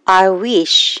 I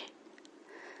wish.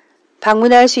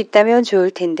 방문할 수 있다면 좋을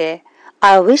텐데.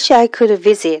 I wish I could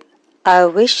visit. I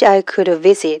wish I could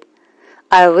visit.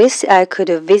 I wish I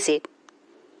could visit.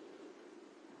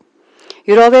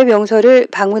 유럽의 명소를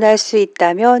방문할 수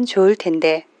있다면 좋을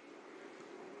텐데.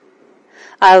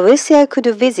 I wish I could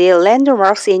visit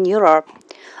landmarks in Europe.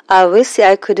 I wish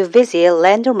I could visit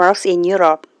landmarks in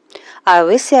Europe. I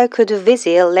wish I could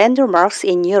visit landmarks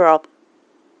in Europe.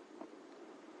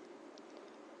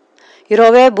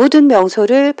 유럽의 모든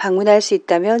명소를 방문할 수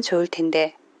있다면 좋을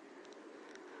텐데.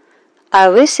 I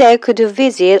wish I could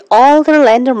visit all the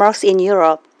landmarks in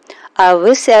Europe. I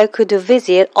wish I could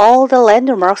visit all the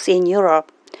landmarks in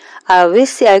Europe. I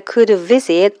wish I could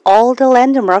visit all the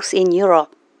landmarks in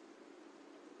Europe.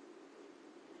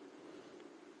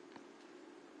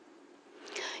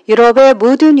 유럽의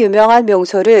모든 유명한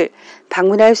명소를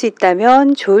방문할 수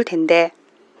있다면 좋을 텐데.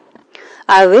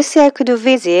 I wish I could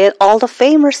visit all the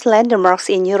famous landmarks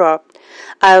in Europe.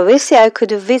 I wish I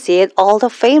could visit all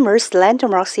the famous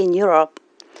landmarks in Europe.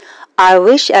 I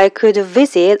wish I could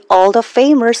visit all the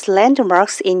famous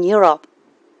landmarks in Europe.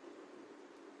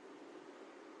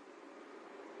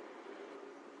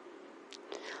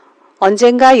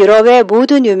 언젠가 유럽의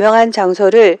모든 유명한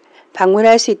장소를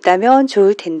방문할 수 있다면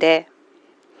좋을 텐데.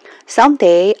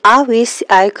 Someday I wish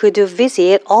I could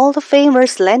visit all the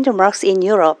famous landmarks in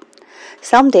Europe.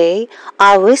 Someday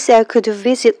I wish I could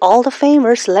visit all the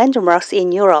famous landmarks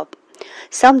in Europe.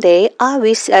 Someday I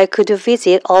wish I could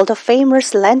visit all the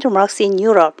famous landmarks in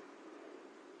Europe.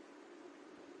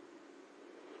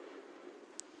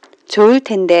 좋을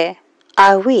텐데.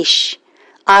 I wish,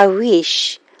 I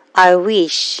wish, I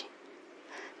wish.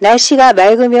 날씨가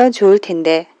맑으면 좋을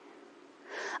텐데.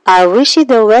 I wish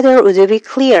the weather would be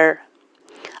clear.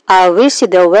 I wish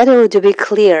the weather would be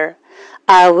clear.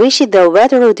 I wish the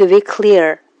weather would be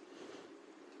clear.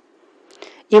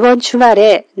 이번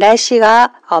주말에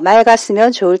날씨가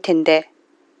맑았으면 좋을 텐데.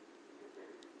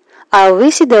 I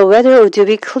wish the weather would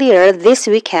be clear this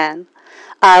weekend.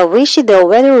 I wish the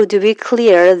weather would be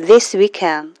clear this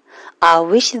weekend. I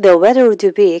wish the weather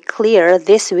would be clear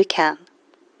this weekend.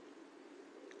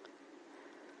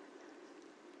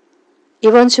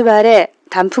 이번 주말에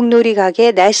단풍놀이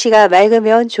가게 날씨가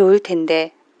맑으면 좋을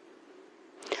텐데.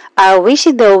 I wish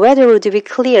the weather would be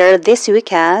clear this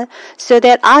weekend so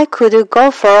that I could go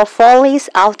for a foliage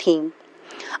outing.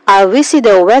 I wish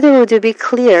the weather would be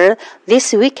clear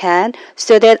this weekend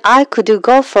so that I could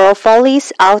go for a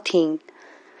foliage outing.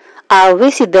 I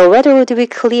wish the weather would be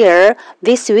clear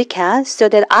this weekend so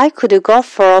that I could go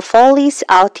for a foliage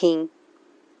outing.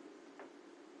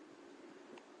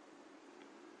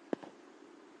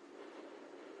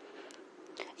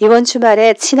 이번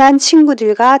주말에 친한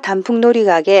친구들과 단풍놀이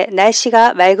가게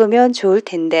날씨가 맑으면 좋을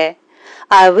텐데.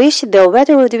 I wish the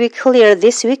weather would be clear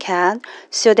this weekend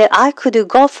so that I could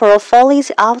go for a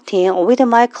foliage outing with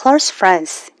my close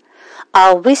friends.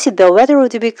 I wish the weather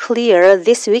would be clear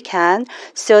this weekend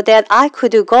so that I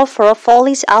could go for a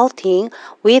foliage outing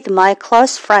with my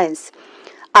close friends.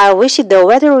 I wish the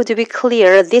weather would be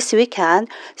clear this weekend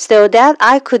so that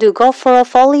I could go for a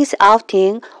foliage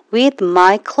outing with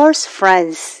my close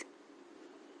friends.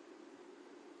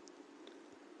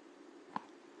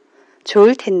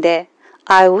 좋을 텐데.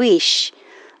 I wish,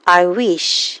 I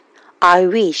wish, I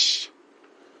wish.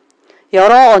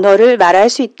 여러 언어를 말할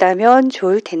수 있다면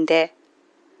좋을 텐데.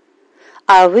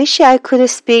 I wish I could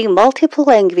speak multiple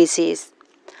languages.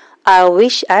 I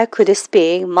wish I could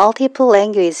speak multiple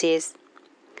languages.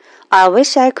 I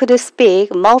wish I could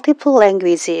speak multiple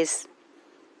languages.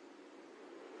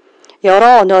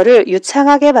 여러 언어를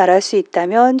유창하게 말할 수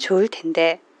있다면 좋을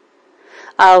텐데.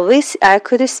 I wish I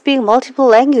could speak multiple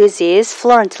languages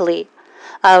fluently.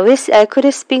 I wish I could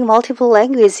speak multiple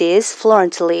languages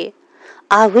fluently.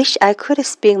 I wish I could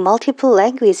speak multiple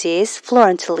languages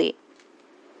fluently.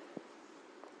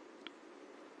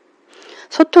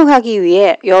 소통하기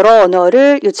위해 여러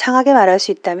언어를 유창하게 말할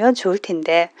수 있다면 좋을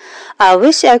텐데. I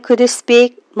wish I could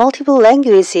speak multiple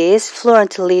languages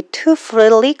fluently to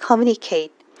freely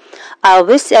communicate. I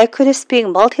wish I could speak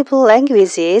multiple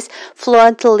languages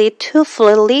fluently to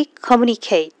freely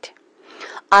communicate.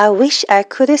 I wish I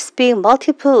could speak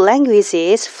multiple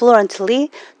languages fluently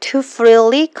to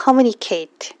freely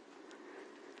communicate.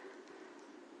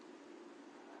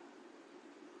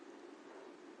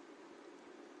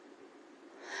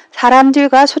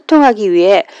 사람들과 소통하기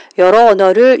위해 여러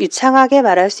언어를 유창하게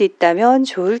말할 수 있다면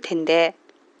좋을 텐데.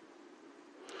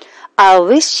 I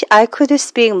wish I could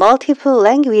speak multiple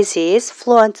languages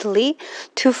fluently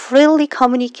to freely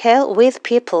communicate with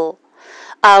people.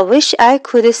 I wish I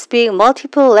could speak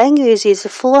multiple languages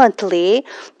fluently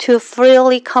to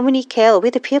freely communicate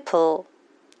with people.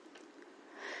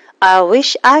 I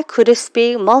wish I could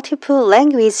speak multiple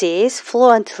languages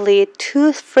fluently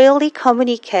to freely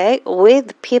communicate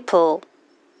with people.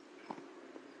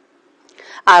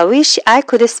 I wish I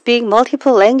could speak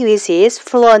multiple languages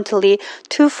fluently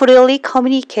to freely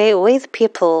communicate with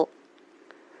people.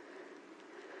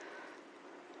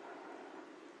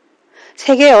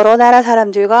 세계 여러 나라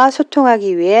사람들과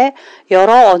소통하기 위해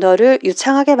여러 언어를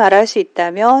유창하게 말할 수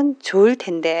있다면 좋을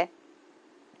텐데.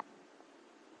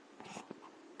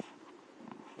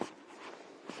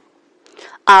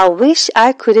 I wish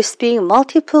I could speak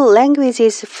multiple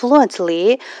languages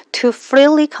fluently to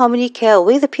freely communicate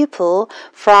with people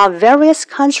from various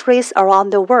countries around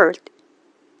the world.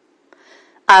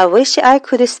 I wish I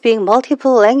could speak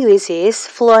multiple languages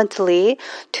fluently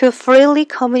to freely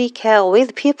communicate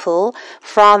with people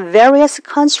from various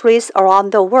countries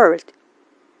around the world.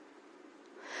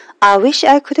 I wish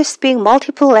I could speak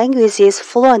multiple languages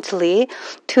fluently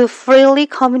to freely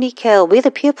communicate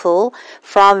with people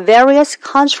from various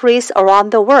countries around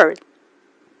the world.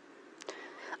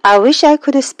 I wish I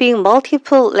could speak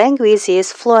multiple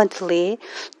languages fluently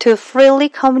to freely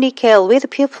communicate with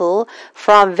people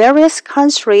from various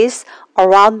countries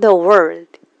around the world.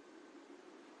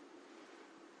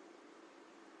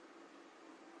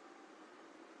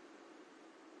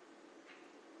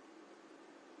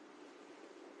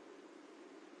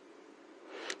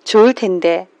 좋을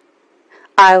텐데.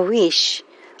 I wish,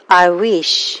 I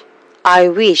wish, I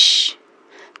wish.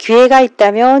 기회가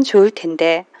있다면 좋을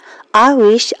텐데. I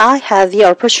wish I had the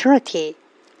opportunity.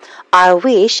 I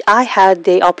wish I had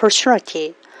the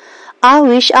opportunity. I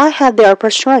wish I had the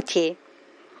opportunity.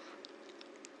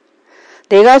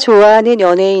 내가 좋아하는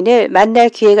연예인을 만날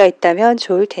기회가 있다면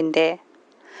좋을 텐데.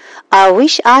 I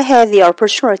wish I had the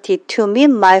opportunity to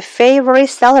meet my favorite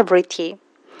celebrity.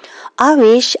 I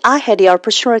wish I had the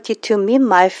opportunity to meet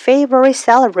my favorite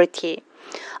celebrity.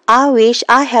 I wish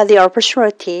I had the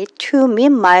opportunity to meet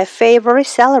my favorite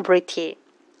celebrity.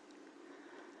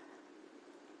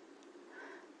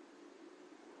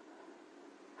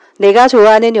 내가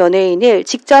좋아하는 연예인을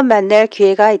직접 만날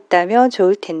기회가 있다면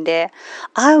좋을 텐데.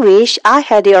 I wish I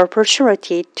had the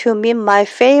opportunity to meet my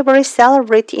favorite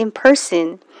celebrity in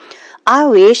person. I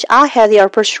wish I had the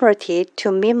opportunity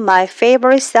to meet my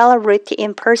favorite celebrity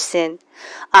in person.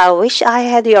 I wish I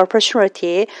had the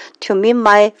opportunity to meet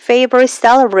my favorite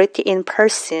celebrity in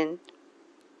person.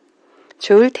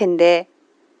 좋을 텐데.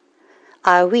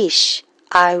 I wish,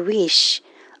 I wish,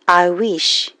 I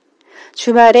wish.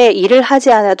 주말에 일을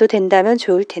하지 않아도 된다면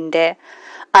좋을 텐데.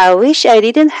 I wish I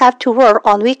didn't have to work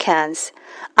on weekends.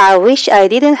 I wish I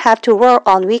didn't have to work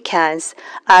on weekends.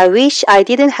 I wish I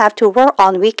didn't have to work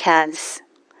on weekends.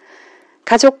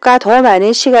 가족과 더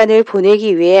많은 시간을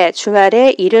보내기 위해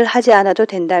주말에 일을 하지 않아도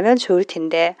된다면 좋을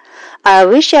텐데. I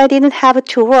wish I didn't have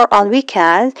to work on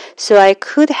weekends so I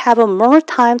could have more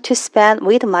time to spend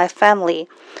with my family.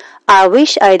 I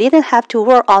wish I didn't have to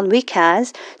work on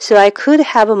weekends so I could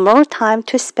have more time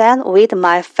to spend with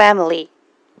my family.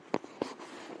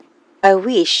 I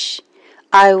wish,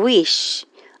 I wish,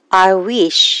 I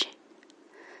wish.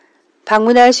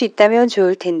 방문할 수 있다면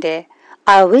좋을 텐데.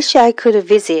 I wish I could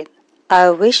visit. I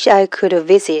wish I could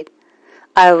visit.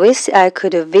 I wish I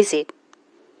could visit.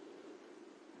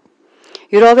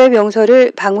 유럽의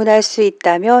명소를 방문할 수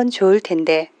있다면 좋을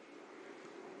텐데.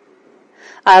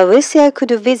 I wish I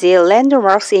could visit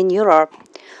landmarks in Europe.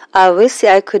 I wish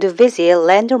I could visit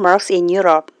landmarks in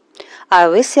Europe. I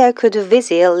wish I could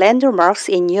visit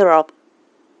landmarks in Europe.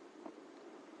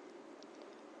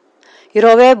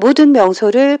 유럽의 모든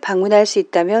명소를 방문할 수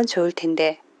있다면 좋을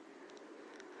텐데.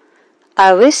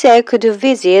 I wish I could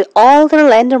visit all the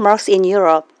landmarks in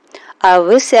Europe. I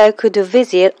wish I could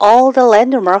visit all the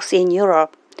landmarks in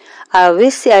Europe. I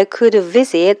wish I could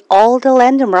visit all the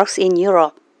landmarks in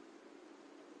Europe.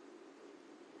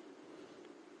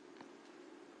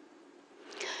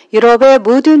 유럽의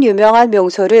모든 유명한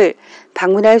명소를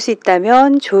방문할 수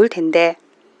있다면 좋을 텐데.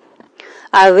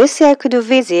 I wish I could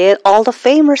visit all the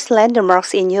famous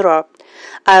landmarks in Europe.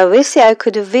 I wish I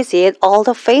could visit all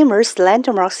the famous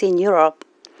landmarks in Europe.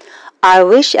 I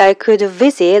wish I could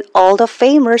visit all the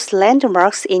famous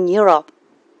landmarks in Europe.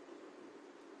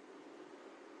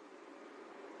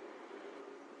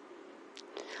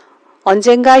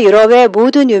 언젠가 유럽의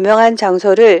모든 유명한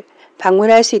장소를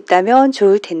방문할 수 있다면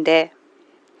좋을 텐데.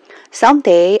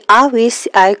 Someday I wish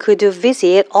I could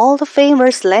visit all the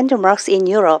famous landmarks in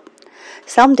Europe.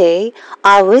 Someday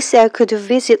I wish I could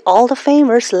visit all the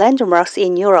famous landmarks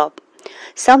in Europe.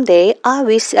 Someday I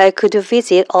wish I could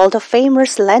visit all the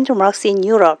famous landmarks in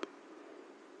Europe.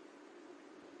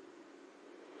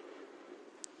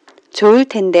 좋을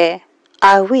텐데.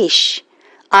 I wish,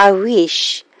 I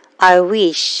wish, I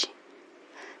wish.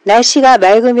 날씨가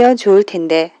맑으면 좋을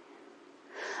텐데.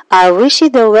 I wish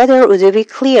the weather would be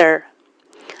clear.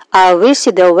 I wish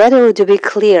the weather would be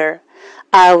clear.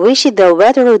 I wish the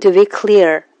weather would be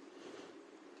clear.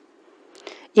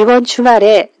 이번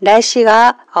주말에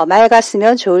날씨가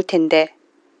맑았으면 좋을 텐데.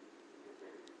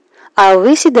 I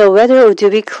wish the weather would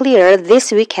be clear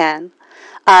this weekend.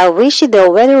 I wish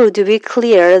the weather would be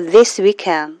clear this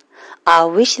weekend. I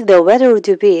wish the weather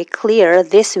would be clear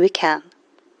this weekend.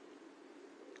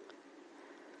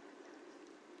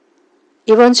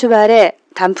 이번 주말에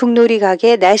단풍놀이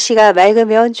가게 날씨가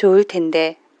맑으면 좋을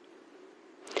텐데.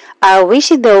 I wish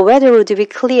the weather would be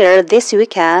clear this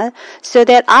weekend so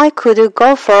that I could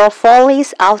go for a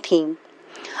fall-ice outing.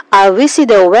 I wish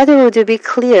the weather would be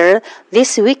clear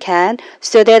this weekend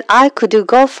so that I could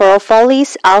go for a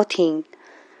fall-ice outing.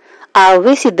 I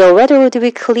wish the weather would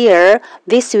be clear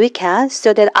this weekend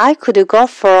so that I could go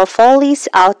for a fall-ice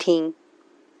outing.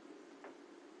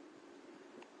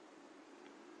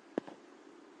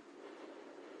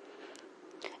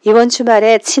 이번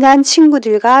주말에 친한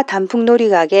친구들과 단풍놀이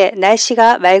가게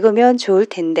날씨가 맑으면 좋을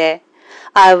텐데.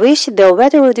 I wish the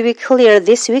weather would be clear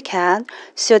this weekend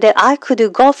so that I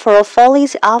could go for a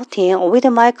fall-ice outing with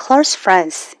my close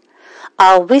friends.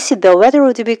 I wish the weather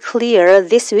would be clear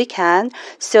this weekend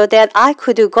so that I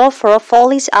could go for a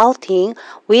fall-ice outing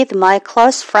with my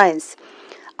close friends.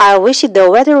 I wish the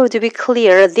weather would be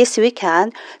clear this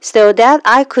weekend so that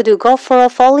I could go for a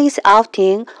fall-ice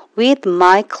outing with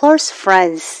my close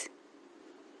friends.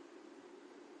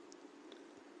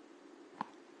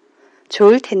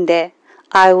 좋을 텐데.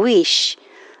 I wish,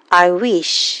 I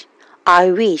wish, I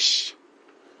wish.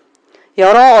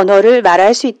 여러 언어를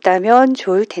말할 수 있다면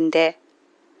좋을 텐데.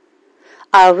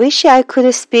 I wish I could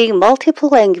speak multiple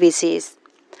languages.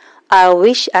 I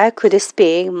wish I could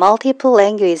speak multiple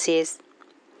languages.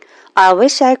 I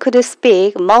wish I could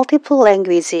speak multiple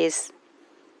languages.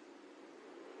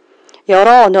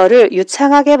 여러 언어를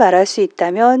유창하게 말할 수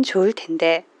있다면 좋을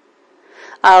텐데.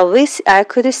 I wish I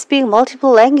could speak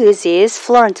multiple languages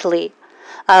fluently.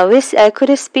 I wish I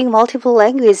could speak multiple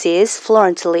languages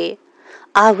fluently.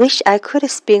 I wish I could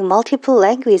speak multiple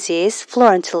languages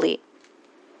fluently.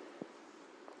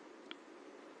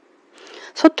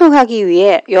 소통하기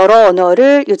위해 여러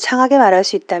언어를 유창하게 말할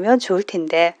수 있다면 좋을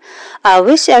텐데. I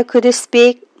wish I could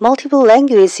speak multiple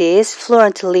languages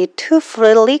fluently to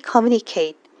freely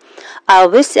communicate. I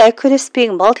wish I could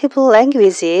speak multiple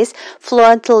languages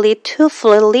fluently to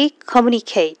freely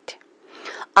communicate.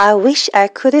 I wish I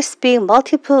could speak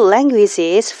multiple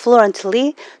languages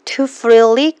fluently to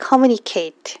freely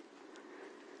communicate.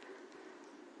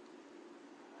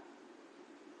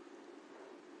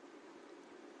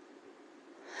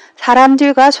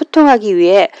 사람들과 소통하기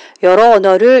위해 여러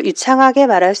언어를 유창하게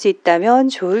말할 수 있다면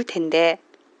좋을 텐데.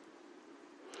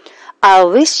 I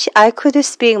wish I could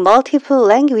speak multiple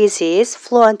languages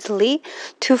fluently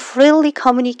to freely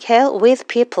communicate with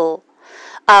people.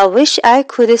 I wish I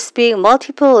could speak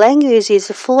multiple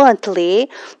languages fluently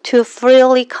to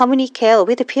freely communicate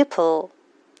with people.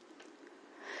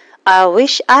 I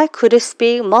wish I could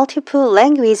speak multiple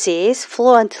languages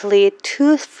fluently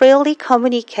to freely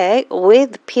communicate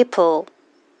with people.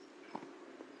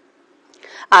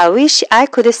 I wish I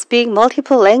could speak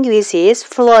multiple languages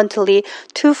fluently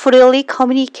to freely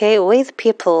communicate with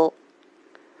people.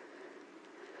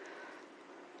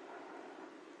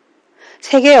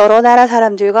 세계 여러 나라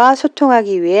사람들과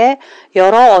소통하기 위해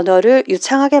여러 언어를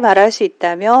유창하게 말할 수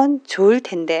있다면 좋을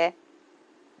텐데.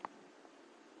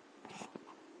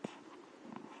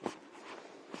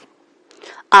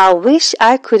 I wish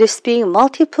I could speak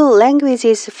multiple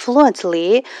languages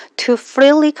fluently to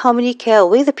freely communicate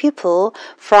with people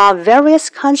from various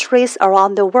countries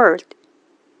around the world.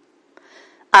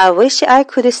 I wish I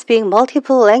could speak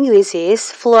multiple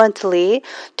languages fluently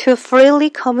to freely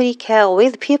communicate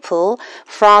with people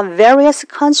from various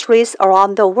countries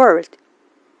around the world.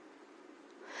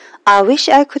 I wish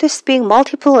I could speak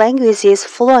multiple languages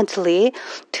fluently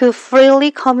to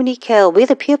freely communicate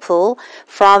with people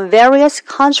from various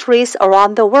countries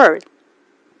around the world.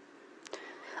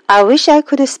 I wish I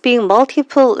could speak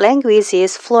multiple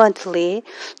languages fluently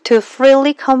to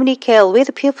freely communicate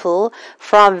with people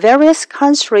from various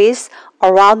countries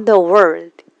around the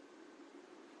world.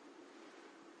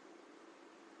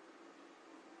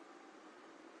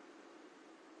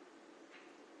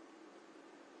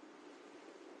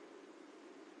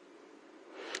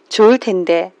 좋을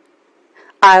텐데.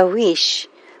 I wish,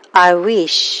 I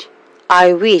wish,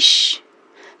 I wish.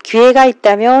 기회가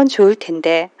있다면 좋을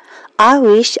텐데. I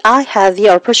wish I had the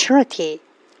opportunity.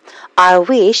 I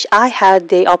wish I had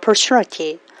the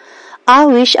opportunity. I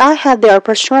wish I had the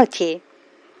opportunity.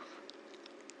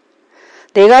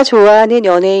 내가 좋아하는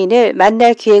연예인을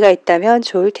만날 기회가 있다면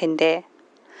좋을 텐데.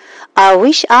 I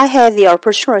wish I had the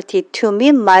opportunity to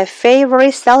meet my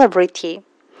favorite celebrity.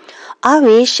 I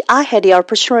wish I had the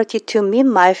opportunity to meet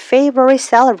my favorite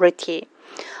celebrity.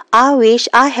 I wish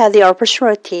I had the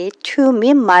opportunity to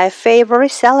meet my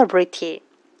favorite celebrity.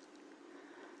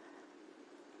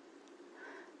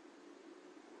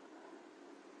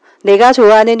 내가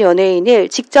좋아하는 연예인을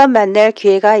직접 만날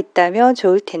기회가 있다면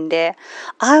좋을 텐데.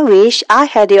 I wish I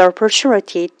had the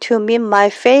opportunity to meet my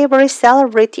favorite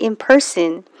celebrity in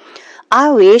person. I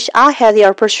wish I had the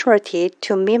opportunity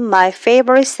to meet my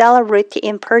favorite celebrity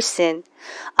in person.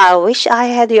 I wish I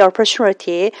had the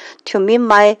opportunity to meet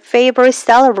my favorite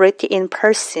celebrity in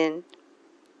person.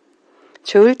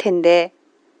 좋을 텐데.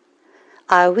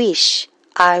 I wish,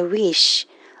 I wish,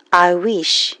 I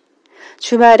wish.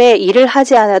 주말에 일을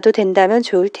하지 않아도 된다면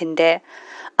좋을 텐데.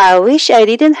 I wish I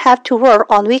didn't have to work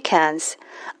on weekends.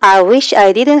 I wish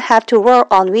I didn't have to work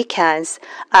on weekends.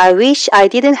 I wish I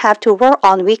didn't have to work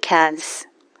on weekends.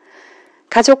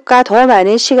 가족과 더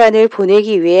많은 시간을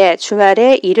보내기 위해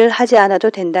주말에 일을 하지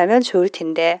않아도 된다면 좋을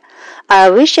텐데.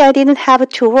 I wish I didn't have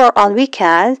to work on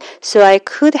weekends so I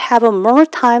could have more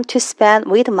time to spend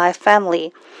with my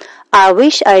family. I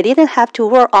wish I didn't have to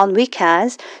work on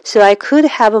weekends so I could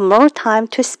have more time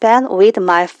to spend with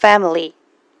my family.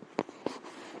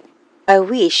 I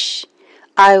wish,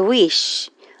 I wish,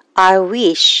 I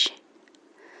wish.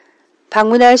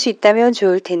 방문할 수 있다면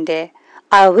좋을 텐데.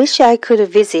 I wish I could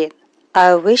visit.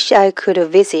 I wish I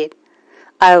could visit.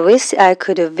 I wish I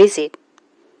could visit.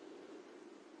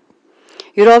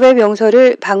 유럽의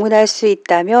명소를 방문할 수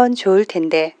있다면 좋을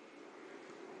텐데.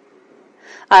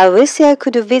 I wish I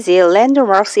could visit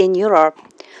landmarks in Europe.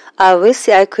 I wish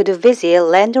I could visit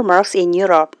landmarks in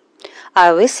Europe.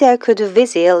 I wish I could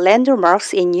visit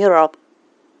landmarks in Europe.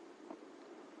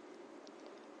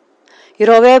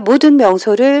 유럽의 모든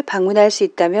명소를 방문할 수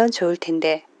있다면 좋을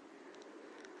텐데.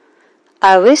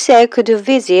 I wish I could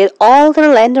visit all the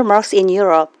landmarks in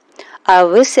Europe. I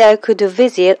wish I could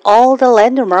visit all the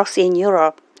landmarks in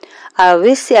Europe. I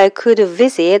wish I could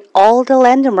visit all the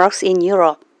landmarks in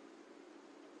Europe.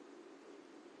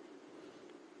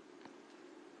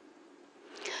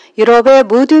 유럽의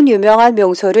모든 유명한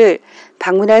명소를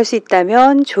방문할 수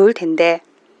있다면 좋을 텐데.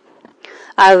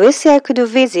 I wish I could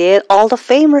visit all the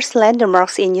famous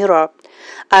landmarks in Europe.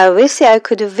 I wish I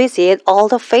could visit all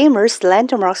the famous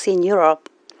landmarks in Europe.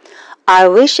 I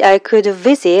wish I could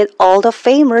visit all the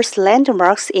famous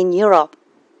landmarks in Europe.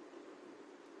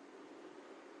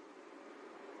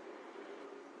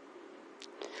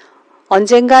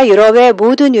 언젠가 유럽의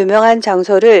모든 유명한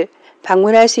장소를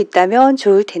방문할 수 있다면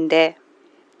좋을 텐데.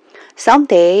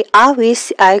 Someday, I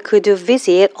wish I could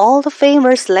visit all the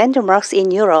famous landmarks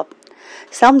in Europe.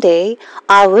 Someday,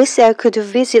 I wish I could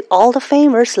visit all the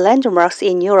famous landmarks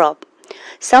in Europe.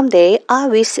 Someday I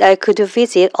wish I could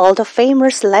visit all the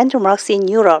famous landmarks in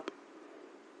Europe.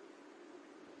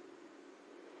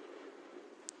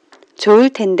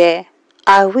 좋을텐데.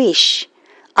 I wish,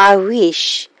 I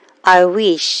wish, I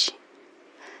wish.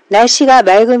 날씨가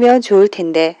맑으면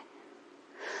좋을텐데.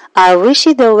 I wish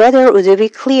the weather would be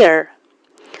clear.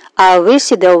 I wish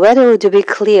the weather would be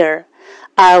clear.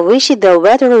 I wish the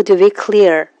weather would be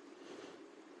clear.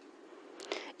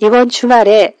 이번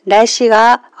주말에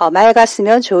날씨가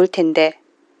맑았으면 좋을 텐데.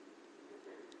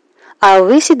 I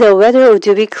wish the weather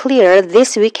would be clear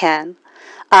this weekend.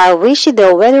 I wish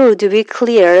the weather would be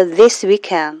clear this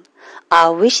weekend. I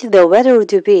wish the weather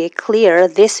would be clear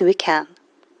this weekend.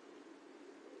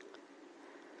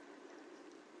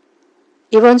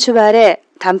 이번 주말에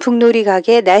단풍놀이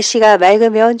가게 날씨가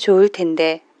맑으면 좋을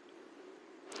텐데.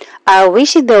 I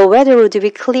wish the weather would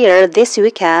be clear this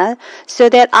weekend so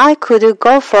that I could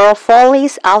go for a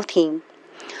foliage outing.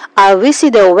 I wish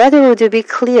the weather would be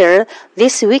clear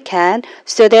this weekend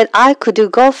so that I could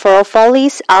go for a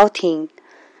foliage outing.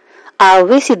 I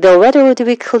wish the weather would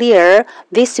be clear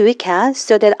this weekend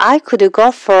so that I could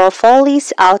go for a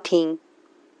foliage outing.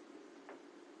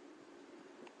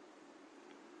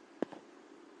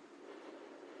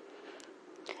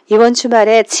 이번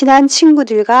주말에 친한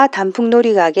친구들과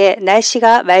단풍놀이 가게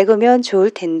날씨가 맑으면 좋을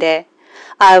텐데.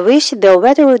 I wish the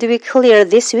weather would be clear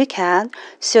this weekend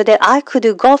so that I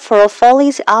could go for a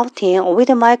foliage outing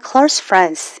with my close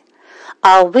friends.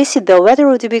 I wish the weather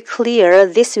would be clear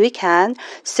this weekend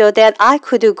so that I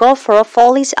could go for a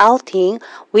foliage outing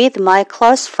with my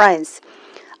close friends.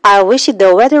 I wish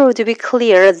the weather would be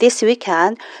clear this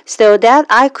weekend so that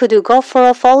I could go for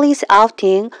a foliage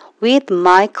outing with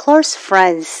my close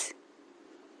friends.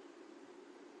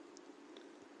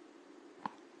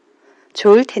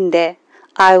 좋을 텐데.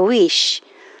 I wish,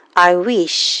 I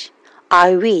wish,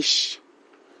 I wish.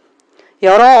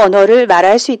 여러 언어를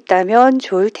말할 수 있다면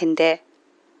좋을 텐데.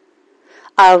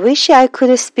 I wish I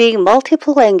could speak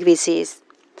multiple languages.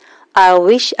 I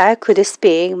wish I could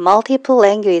speak multiple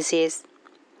languages.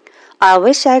 I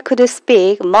wish I could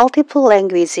speak multiple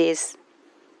languages.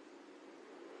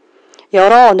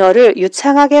 여러 언어를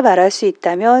유창하게 말할 수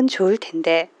있다면 좋을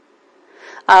텐데.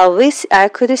 I wish I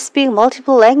could speak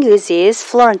multiple languages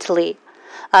fluently.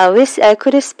 I wish I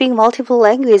could speak multiple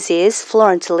languages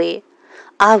fluently.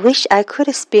 I wish I could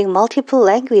speak multiple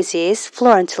languages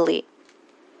fluently.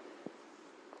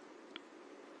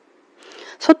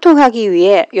 소통하기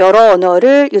위해 여러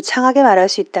언어를 유창하게 말할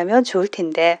수 있다면 좋을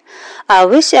텐데. I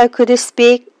wish I could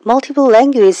speak multiple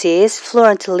languages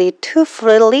fluently to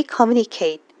freely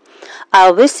communicate. I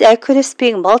wish I could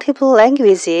speak multiple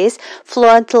languages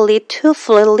fluently to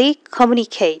freely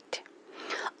communicate.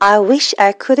 I wish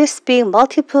I could speak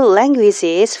multiple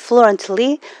languages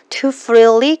fluently to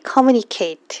freely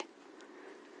communicate.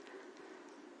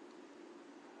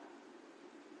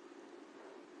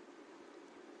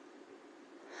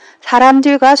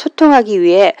 사람들과 소통하기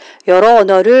위해 여러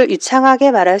언어를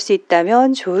유창하게 말할 수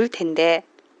있다면 좋을 텐데.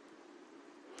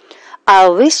 I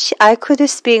wish I could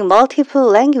speak multiple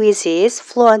languages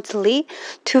fluently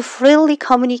to freely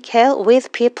communicate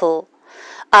with people.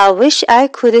 I wish I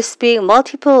could speak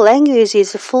multiple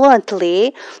languages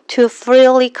fluently to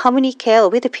freely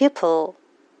communicate with people.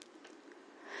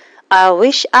 I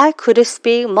wish I could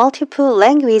speak multiple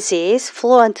languages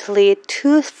fluently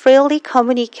to freely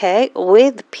communicate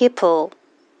with people.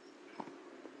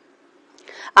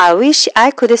 I wish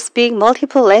I could speak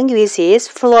multiple languages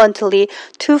fluently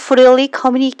to freely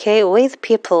communicate with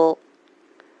people.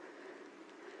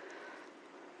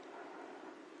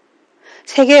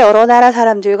 세계 여러 나라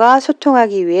사람들과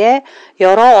소통하기 위해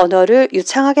여러 언어를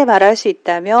유창하게 말할 수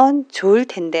있다면 좋을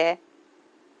텐데.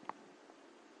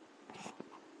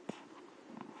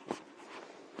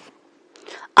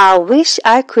 I wish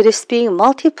I could speak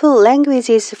multiple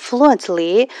languages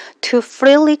fluently to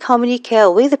freely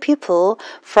communicate with people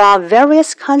from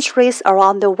various countries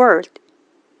around the world.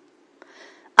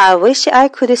 I wish I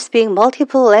could speak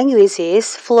multiple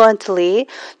languages fluently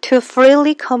to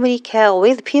freely communicate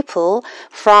with people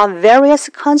from various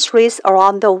countries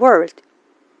around the world.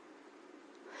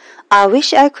 I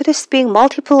wish I could speak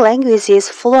multiple languages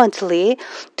fluently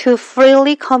to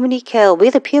freely communicate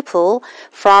with people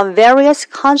from various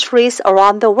countries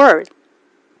around the world.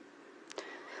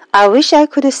 I wish I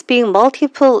could speak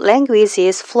multiple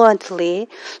languages fluently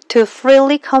to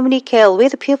freely communicate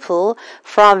with people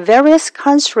from various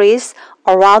countries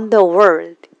around the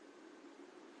world.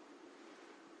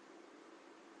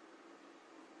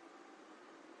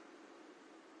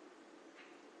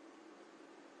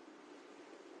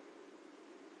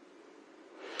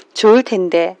 좋을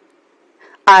텐데.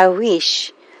 I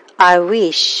wish, I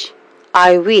wish,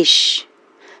 I wish.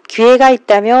 기회가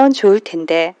있다면 좋을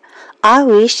텐데. I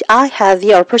wish I had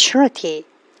the opportunity.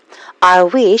 I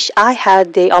wish I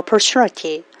had the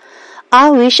opportunity.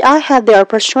 I wish I had the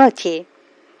opportunity.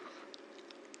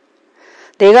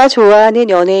 내가 좋아하는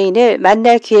연예인을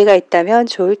만날 기회가 있다면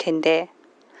좋을 텐데.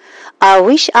 I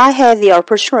wish I had the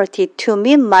opportunity to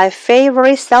meet my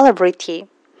favorite celebrity.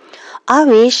 I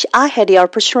wish I had the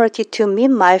opportunity to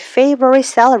meet my favorite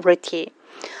celebrity.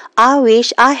 I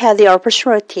wish I had the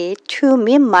opportunity to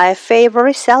meet my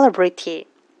favorite celebrity.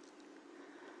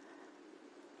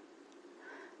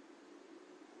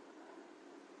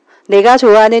 내가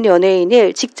좋아하는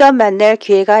연예인을 직접 만날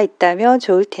기회가 있다면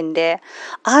좋을 텐데.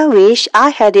 I wish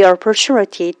I had the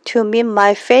opportunity to meet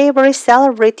my favorite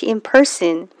celebrity in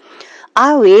person.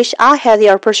 I wish I had the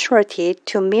opportunity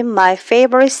to meet my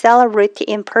favorite celebrity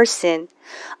in person.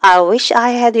 I wish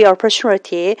I had the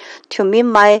opportunity to meet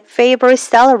my favorite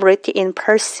celebrity in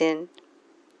person.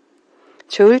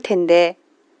 좋을 텐데.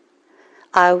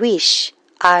 I wish,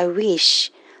 I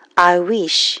wish, I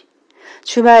wish.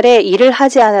 주말에 일을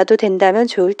하지 않아도 된다면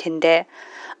좋을 텐데.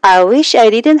 I wish I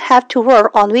didn't have to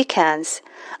work on weekends.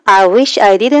 I wish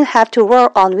I didn't have to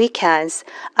work on weekends.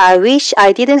 I wish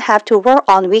I didn't have to work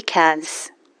on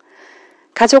weekends.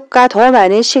 가족과 더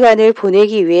많은 시간을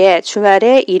보내기 위해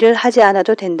주말에 일을 하지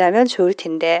않아도 된다면 좋을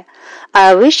텐데.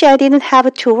 I wish I didn't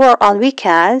have to work on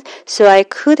weekends so I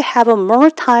could have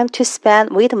more time to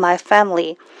spend with my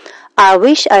family. I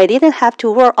wish I didn't have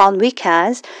to work on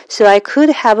weekends so I could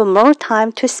have more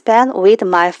time to spend with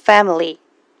my family.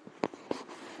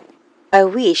 I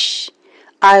wish,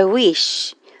 I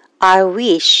wish, I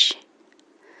wish.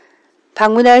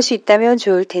 방문할 수 있다면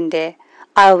좋을 텐데.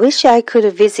 I wish I could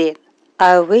visit.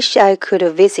 I wish I could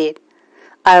visit.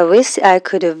 I wish I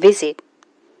could visit.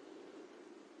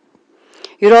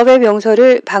 유럽의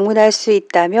명소를 방문할 수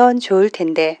있다면 좋을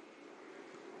텐데.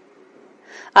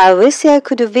 I wish I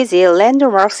could visit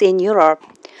landmarks in Europe.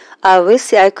 I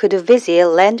wish I could visit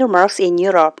landmarks in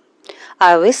Europe.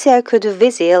 I wish I could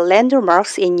visit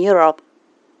landmarks in Europe.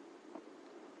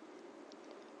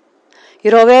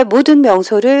 유럽의 모든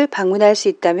명소를 방문할 수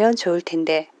있다면 좋을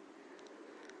텐데.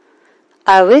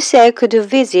 I wish I could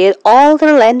visit all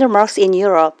the landmarks in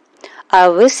Europe. I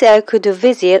wish I could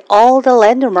visit all the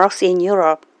landmarks in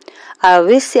Europe. I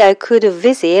wish I could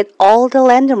visit all the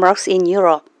landmarks in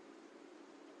Europe.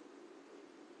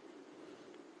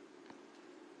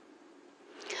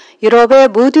 유럽의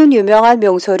모든 유명한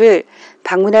명소를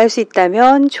방문할 수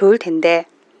있다면 좋을 텐데.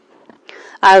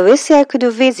 I wish I could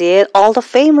visit all the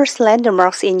famous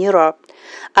landmarks in Europe.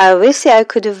 I wish I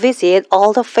could visit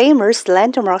all the famous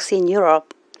landmarks in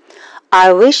Europe.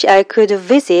 I wish I could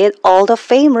visit all the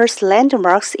famous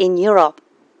landmarks in Europe.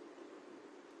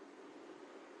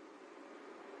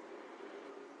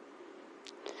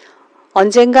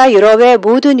 언젠가 유럽의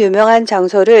모든 유명한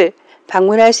장소를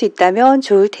방문할 수 있다면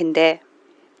좋을 텐데.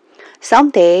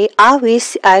 Someday I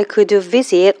wish I could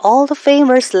visit all the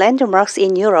famous landmarks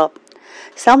in Europe.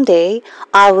 Someday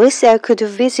I wish I could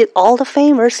visit all the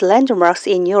famous landmarks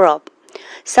in Europe.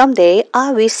 Someday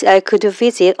I wish I could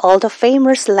visit all the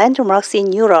famous landmarks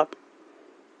in Europe.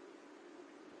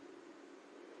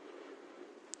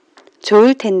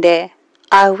 좋을 텐데.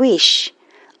 I wish,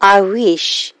 I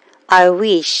wish, I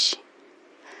wish.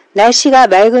 날씨가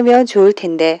맑으면 좋을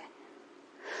텐데.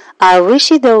 I wish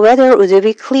the weather would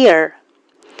be clear.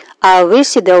 I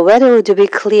wish the weather would be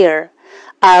clear.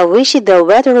 I wish the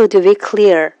weather would be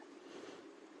clear.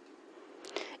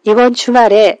 이번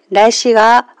주말에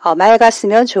날씨가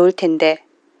맑았으면 좋을 텐데.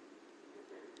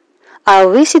 I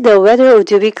wish the weather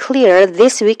would be clear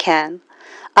this weekend.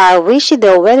 I wish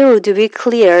the weather would be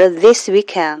clear this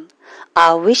weekend.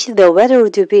 I wish the weather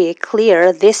would be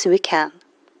clear this weekend.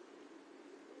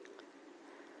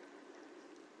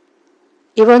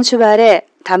 이번 주말에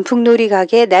단풍놀이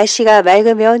가게 날씨가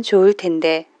맑으면 좋을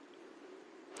텐데.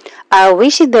 I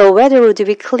wish the weather would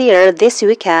be clear this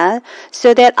weekend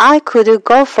so that I could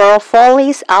go for a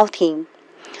foliage outing.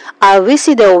 I wish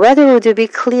the weather would be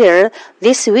clear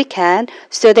this weekend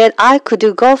so that I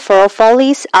could go for a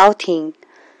foliage outing.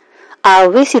 I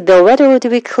wish the weather would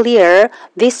be clear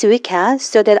this weekend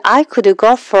so that I could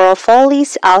go for a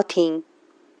foliage outing.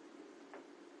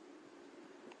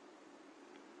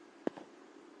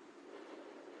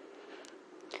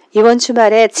 이번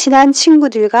주말에 친한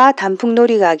친구들과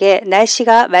단풍놀이 가게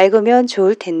날씨가 맑으면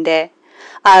좋을 텐데.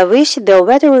 I wish the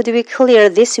weather would be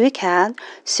clear this weekend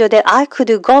so that I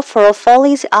could go for a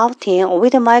foliage outing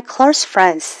with my close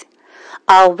friends.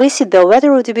 I wish the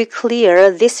weather would be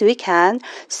clear this weekend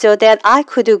so that I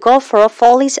could go for a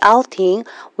foliage outing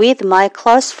with my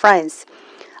close friends.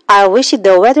 I wish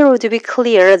the weather would be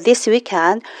clear this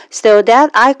weekend so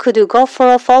that I could go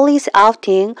for a folies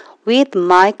outing with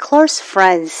my close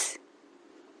friends.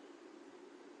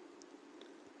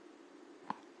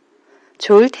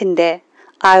 좋을 텐데.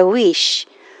 I wish,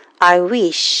 I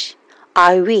wish,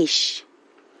 I wish.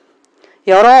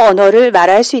 여러 언어를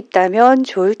말할 수 있다면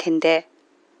좋을 텐데.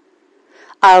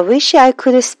 I wish I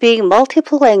could speak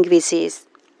multiple languages.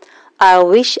 I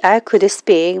wish I could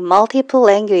speak multiple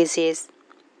languages.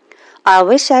 I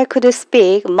wish I could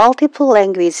speak multiple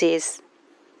languages.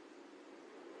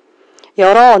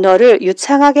 여러 언어를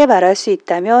유창하게 말할 수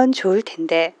있다면 좋을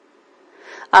텐데.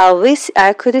 I wish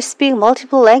I could speak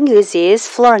multiple languages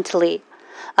fluently.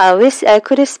 I wish I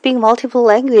could speak multiple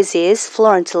languages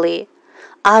fluently.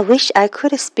 I wish I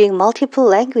could speak multiple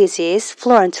languages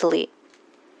fluently.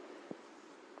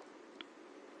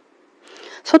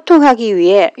 소통하기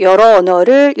위해 여러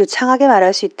언어를 유창하게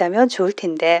말할 수 있다면 좋을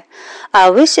텐데. I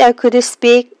wish I could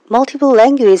speak multiple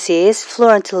languages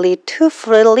fluently to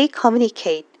freely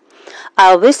communicate.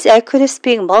 I wish I could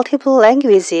speak multiple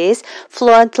languages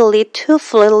fluently to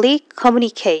freely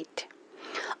communicate.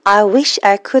 I wish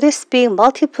I could speak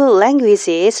multiple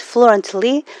languages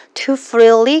fluently to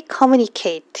freely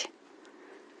communicate.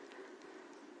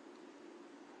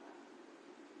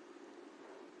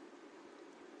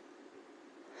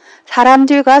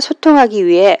 사람들과 소통하기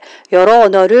위해 여러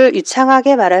언어를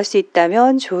유창하게 말할 수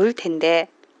있다면 좋을 텐데.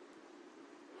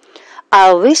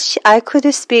 I wish I could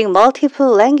speak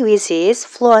multiple languages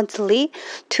fluently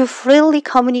to freely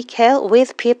communicate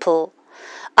with people.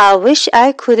 I wish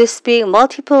I could speak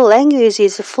multiple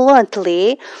languages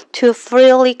fluently to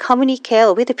freely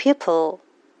communicate with people.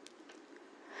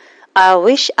 I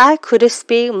wish I could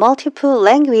speak multiple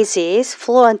languages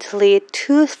fluently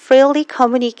to freely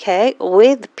communicate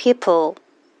with people.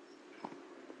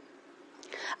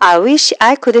 I wish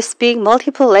I could speak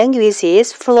multiple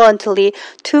languages fluently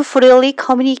to freely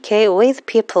communicate with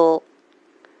people.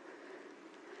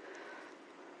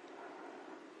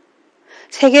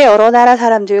 세계 여러 나라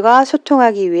사람들과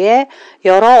소통하기 위해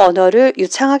여러 언어를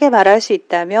유창하게 말할 수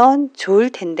있다면 좋을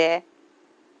텐데.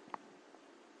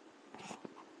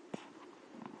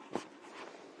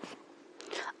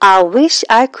 I wish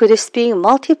I could speak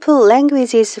multiple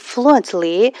languages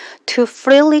fluently to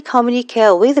freely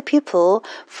communicate with people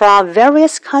from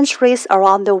various countries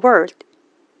around the world.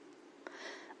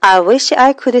 I wish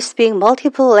I could speak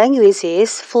multiple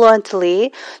languages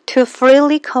fluently to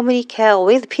freely communicate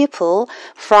with people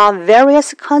from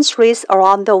various countries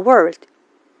around the world.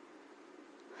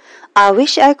 I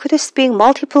wish I could speak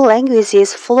multiple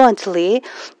languages fluently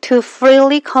to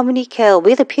freely communicate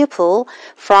with people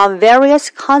from various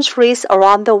countries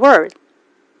around the world.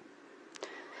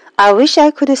 I wish I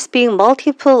could speak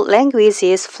multiple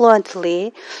languages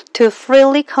fluently to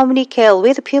freely communicate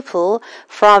with people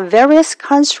from various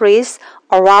countries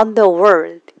around the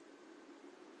world.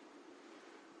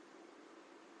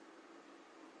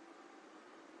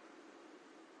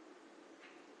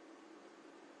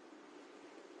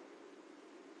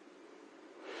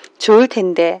 좋을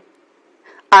텐데.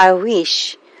 I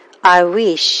wish, I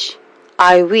wish,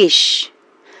 I wish.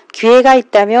 기회가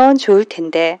있다면 좋을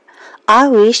텐데. I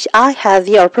wish I had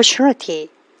the opportunity.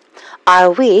 I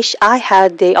wish I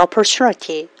had the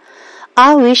opportunity.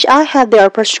 I wish I had the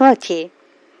opportunity.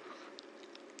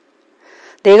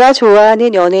 내가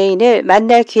좋아하는 연예인을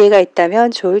만날 기회가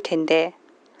있다면 좋을 텐데.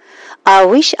 I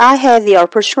wish I had the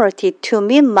opportunity to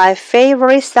meet my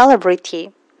favorite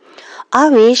celebrity. I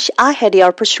wish I had the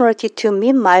opportunity to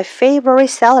meet my favorite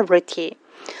celebrity.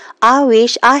 I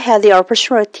wish I had the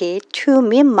opportunity to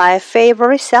meet my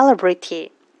favorite celebrity.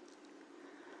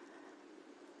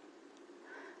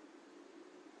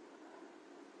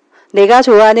 내가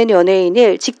좋아하는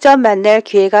연예인을 직접 만날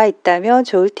기회가 있다면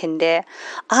좋을 텐데.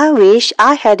 I wish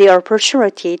I had the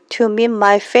opportunity to meet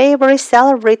my favorite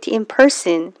celebrity in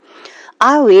person.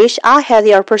 I wish I had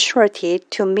the opportunity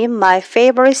to meet my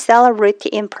favorite celebrity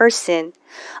in person.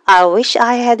 I wish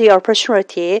I had the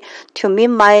opportunity to meet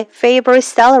my favorite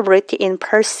celebrity in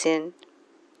person.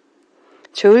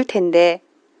 좋을 텐데.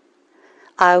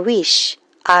 I wish,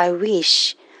 I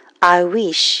wish, I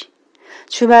wish.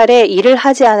 주말에 일을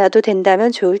하지 않아도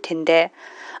된다면 좋을 텐데.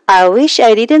 I wish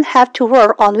I didn't have to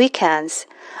work on weekends.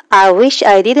 I wish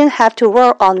I didn't have to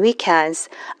work on weekends.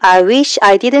 I wish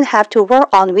I didn't have to work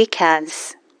on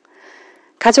weekends.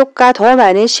 가족과 더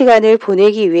많은 시간을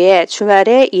보내기 위해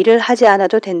주말에 일을 하지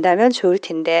않아도 된다면 좋을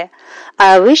텐데.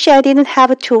 I wish I didn't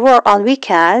have to work on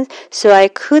weekends so I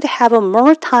could have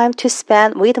more time to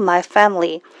spend with my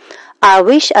family. I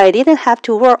wish I didn't have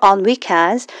to work on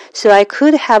weekends so I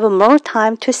could have more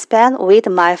time to spend with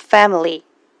my family.